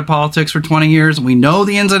a part of politics for 20 years, and we know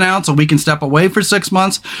the ins and outs, so we can step away for 6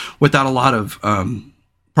 months without a lot of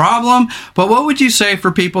problem. But what would you say for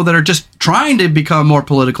people that are just trying to become more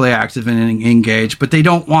politically active and engaged, but they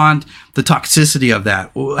don't want the toxicity of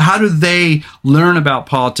that? How do they learn about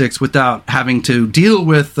politics without having to deal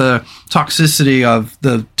with the toxicity of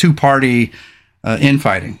the two-party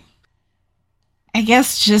infighting? I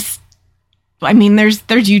guess there's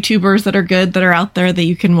YouTubers that are good, that are out there that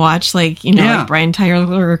you can watch, like Brian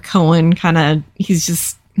Tyler Cohen.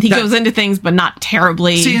 He goes into things, but not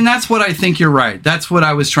terribly. See, and that's what I think you're right. That's what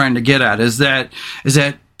I was trying to get at, is that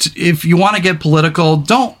if you want to get political,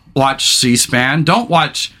 don't watch C-SPAN, don't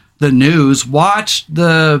watch the news, watch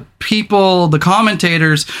the people, the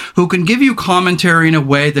commentators who can give you commentary in a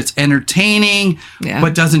way that's entertaining,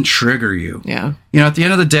 but doesn't trigger you. Yeah. At the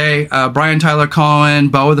end of the day, Brian Tyler Cohen,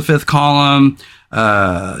 Beau of the Fifth Column,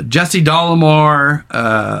 Jesse Dollemore,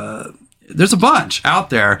 there's a bunch out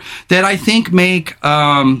there that I think make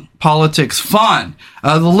politics fun.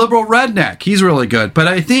 The liberal redneck, he's really good. But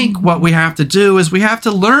I think what we have to do is we have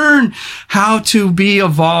to learn how to be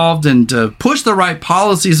evolved and to push the right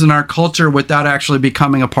policies in our culture without actually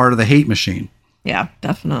becoming a part of the hate machine. Yeah,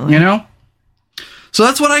 definitely. So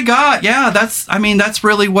that's what I got. Yeah, that's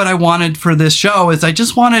really what I wanted for this show. Is I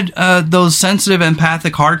just wanted those sensitive,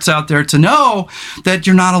 empathic hearts out there to know that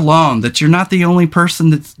you're not alone, that you're not the only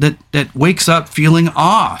person that wakes up feeling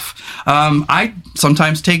off. I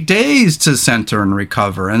sometimes take days to center and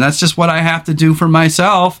recover, and that's just what I have to do for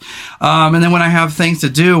myself. And then when I have things to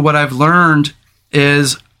do, what I've learned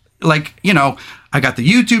is, like, I got the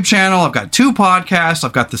YouTube channel, I've got 2 podcasts,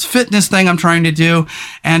 I've got this fitness thing I'm trying to do,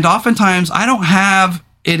 and oftentimes I don't have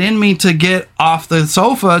it in me to get off the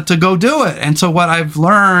sofa to go do it. And so what I've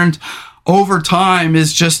learned over time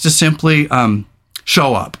is just to simply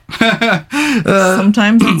show up.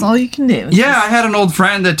 Sometimes that's all you can do. Yeah, I had an old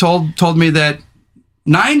friend that told me that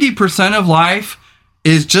 90% of life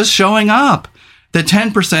is just showing up. That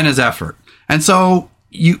 10% is effort. And so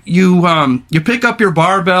you pick up your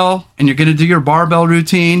barbell and you're going to do your barbell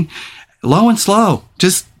routine, low and slow.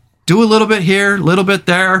 Just do a little bit here, a little bit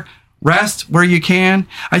there. Rest where you can.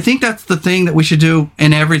 I think that's the thing that we should do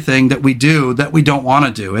in everything that we do that we don't want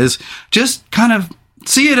to do, is just kind of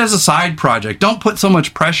see it as a side project. Don't put so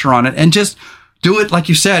much pressure on it, and just do it, like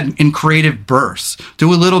you said, in creative bursts.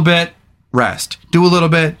 Do a little bit, rest. Do a little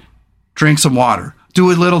bit, drink some water. Do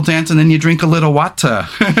a little dance, and then you drink a little water.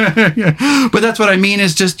 But that's what I mean,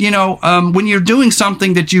 is just, when you're doing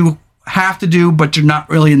something that you have to do, but you're not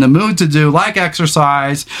really in the mood to do, like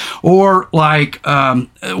exercise or like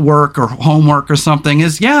work or homework or something,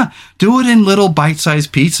 is do it in little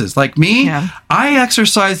bite-sized pieces. Like me, I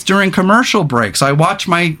exercise during commercial breaks. I watch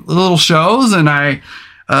my little shows, and I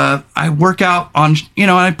work out on,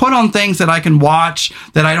 and I put on things that I can watch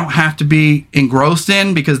that I don't have to be engrossed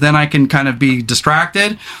in, because then I can kind of be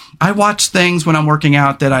distracted. I watch things when I'm working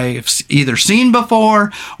out that I've either seen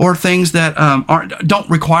before, or things that don't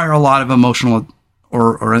require a lot of emotional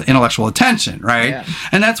or intellectual attention, right? Yeah.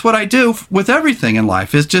 And that's what I do with everything in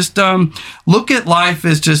life, is just look at life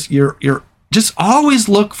as just you're just always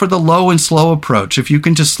look for the low and slow approach. If you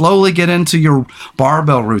can just slowly get into your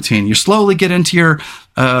barbell routine, you slowly get into your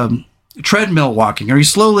treadmill walking, or you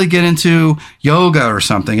slowly get into yoga or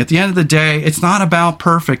something. At the end of the day, it's not about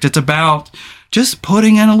perfect. It's about just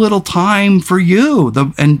putting in a little time for you,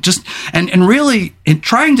 and really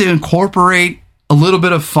trying to incorporate a little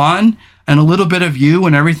bit of fun and a little bit of you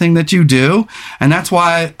in everything that you do. And that's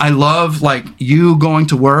why I love, like, you going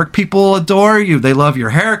to work. People adore you. They love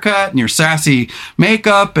your haircut and your sassy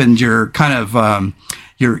makeup and your kind of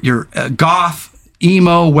your goth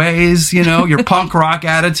emo ways, your punk rock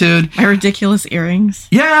attitude. My ridiculous earrings.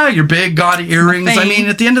 Yeah, your big gaudy earrings. I mean,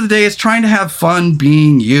 at the end of the day, it's trying to have fun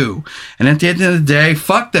being you. And at the end of the day,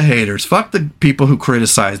 fuck the haters. Fuck the people who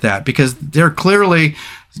criticize that, because they're clearly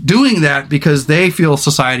doing that because they feel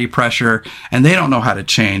society pressure and they don't know how to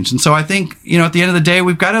change. And so I think, at the end of the day,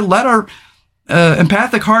 we've got to let our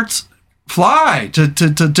empathic hearts fly,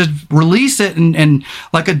 to release it and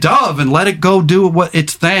like a dove, and let it go do what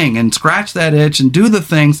its thing, and scratch that itch and do the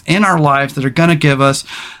things in our lives that are going to give us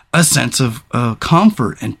a sense of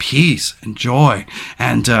comfort and peace and joy,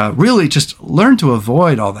 and really just learn to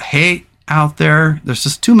avoid all the hate out there. There's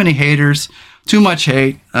just too many haters, too much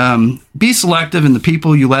hate. Be selective in the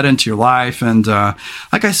people you let into your life. And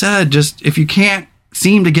like I said, just if you can't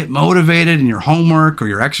seem to get motivated in your homework or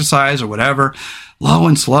your exercise or whatever, low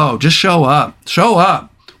and slow, just show up,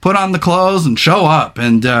 put on the clothes and show up.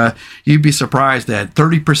 And you'd be surprised that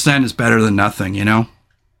 30% is better than nothing,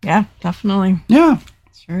 Yeah, definitely. Yeah.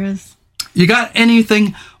 Sure is. You got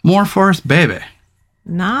anything more for us, baby?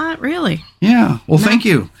 Not really. Yeah. Well, Thank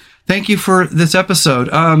you. Thank you for this episode.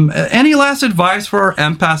 Any last advice for our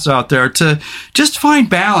empaths out there to just find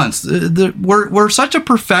balance? We're such a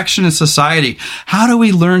perfectionist society. How do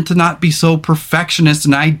we learn to not be so perfectionist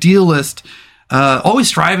and idealist, always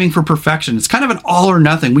striving for perfection? It's kind of an all or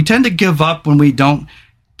nothing. We tend to give up when we don't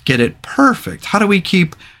get it perfect. How do we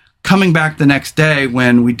keep coming back the next day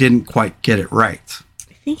when we didn't quite get it right?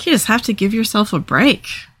 I think you just have to give yourself a break.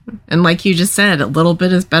 And like you just said, a little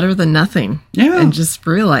bit is better than nothing. Yeah. And just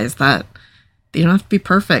realize that you don't have to be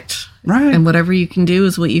perfect. Right. And whatever you can do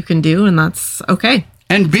is what you can do, and that's okay.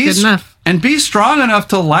 And be good enough. And be strong enough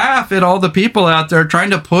to laugh at all the people out there trying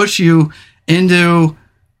to push you into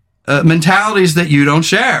mentalities that you don't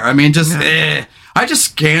share. I mean, I just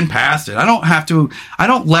scan past it. I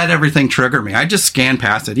don't let everything trigger me. I just scan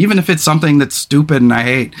past it. Even if it's something that's stupid and I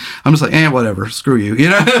hate, I'm just like, whatever, screw you. You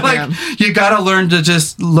got to learn to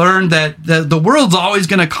just learn that the world's always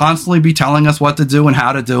going to constantly be telling us what to do and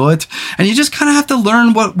how to do it. And you just kind of have to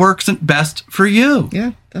learn what works best for you.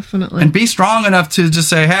 Yeah, definitely. And be strong enough to just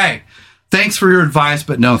say, hey, thanks for your advice,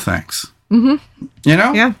 but no thanks. Mm-hmm.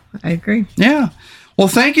 Yeah, I agree. Yeah. Well,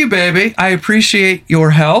 thank you, baby. I appreciate your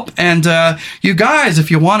help. And you guys, if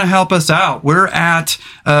you want to help us out, we're at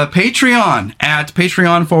Patreon, at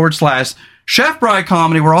Patreon/Chef Bry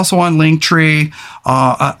Comedy. We're also on Linktree,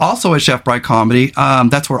 also at Chef Bry Comedy.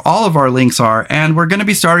 That's where all of our links are. And we're going to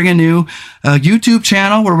be starting a new YouTube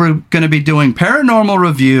channel where we're going to be doing paranormal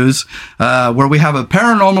reviews, where we have a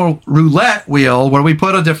paranormal roulette wheel where we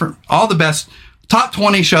put all the best top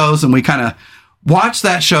 20 shows, and we kind of watch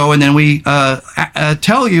that show, and then we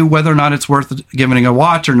tell you whether or not it's worth giving a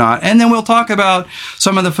watch or not. And then we'll talk about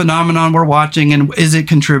some of the phenomenon we're watching and is it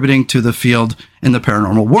contributing to the field in the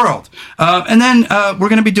paranormal world. And then we're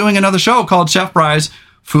going to be doing another show called Chef Bry's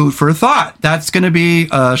Food for Thought. That's going to be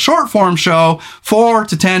a short form show, 4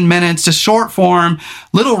 to 10 minutes, just short form,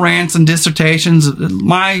 little rants and dissertations.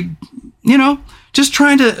 Just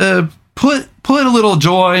trying to put a little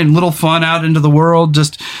joy and little fun out into the world,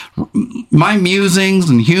 just my musings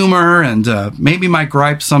and humor and maybe my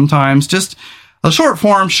gripes sometimes. Just a short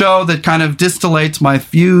form show that kind of distillates my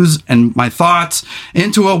views and my thoughts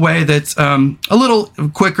into a way that's a little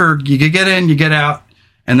quicker. You get in, you get out,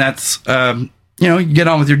 and that's, you get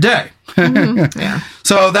on with your day. Mm-hmm. Yeah.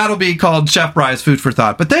 So that'll be called Chef Bry's Food for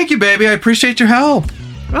Thought. But thank you, baby. I appreciate your help.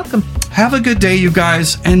 Welcome. Have a good day, you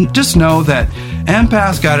guys, and just know that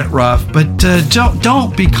empaths got it rough, but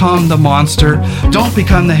don't become the monster. Don't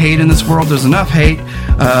become the hate in this world. There's enough hate.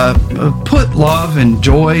 Put love and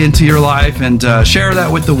joy into your life and share that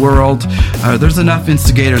with the world. There's enough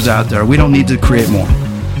instigators out there. We don't need to create more.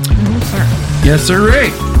 Yes, sir. Yes, sir.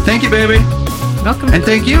 Thank you, baby. Welcome. And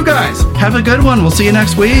thank you, guys. Have a good one. We'll see you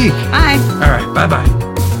next week. Bye. All right. Bye-bye.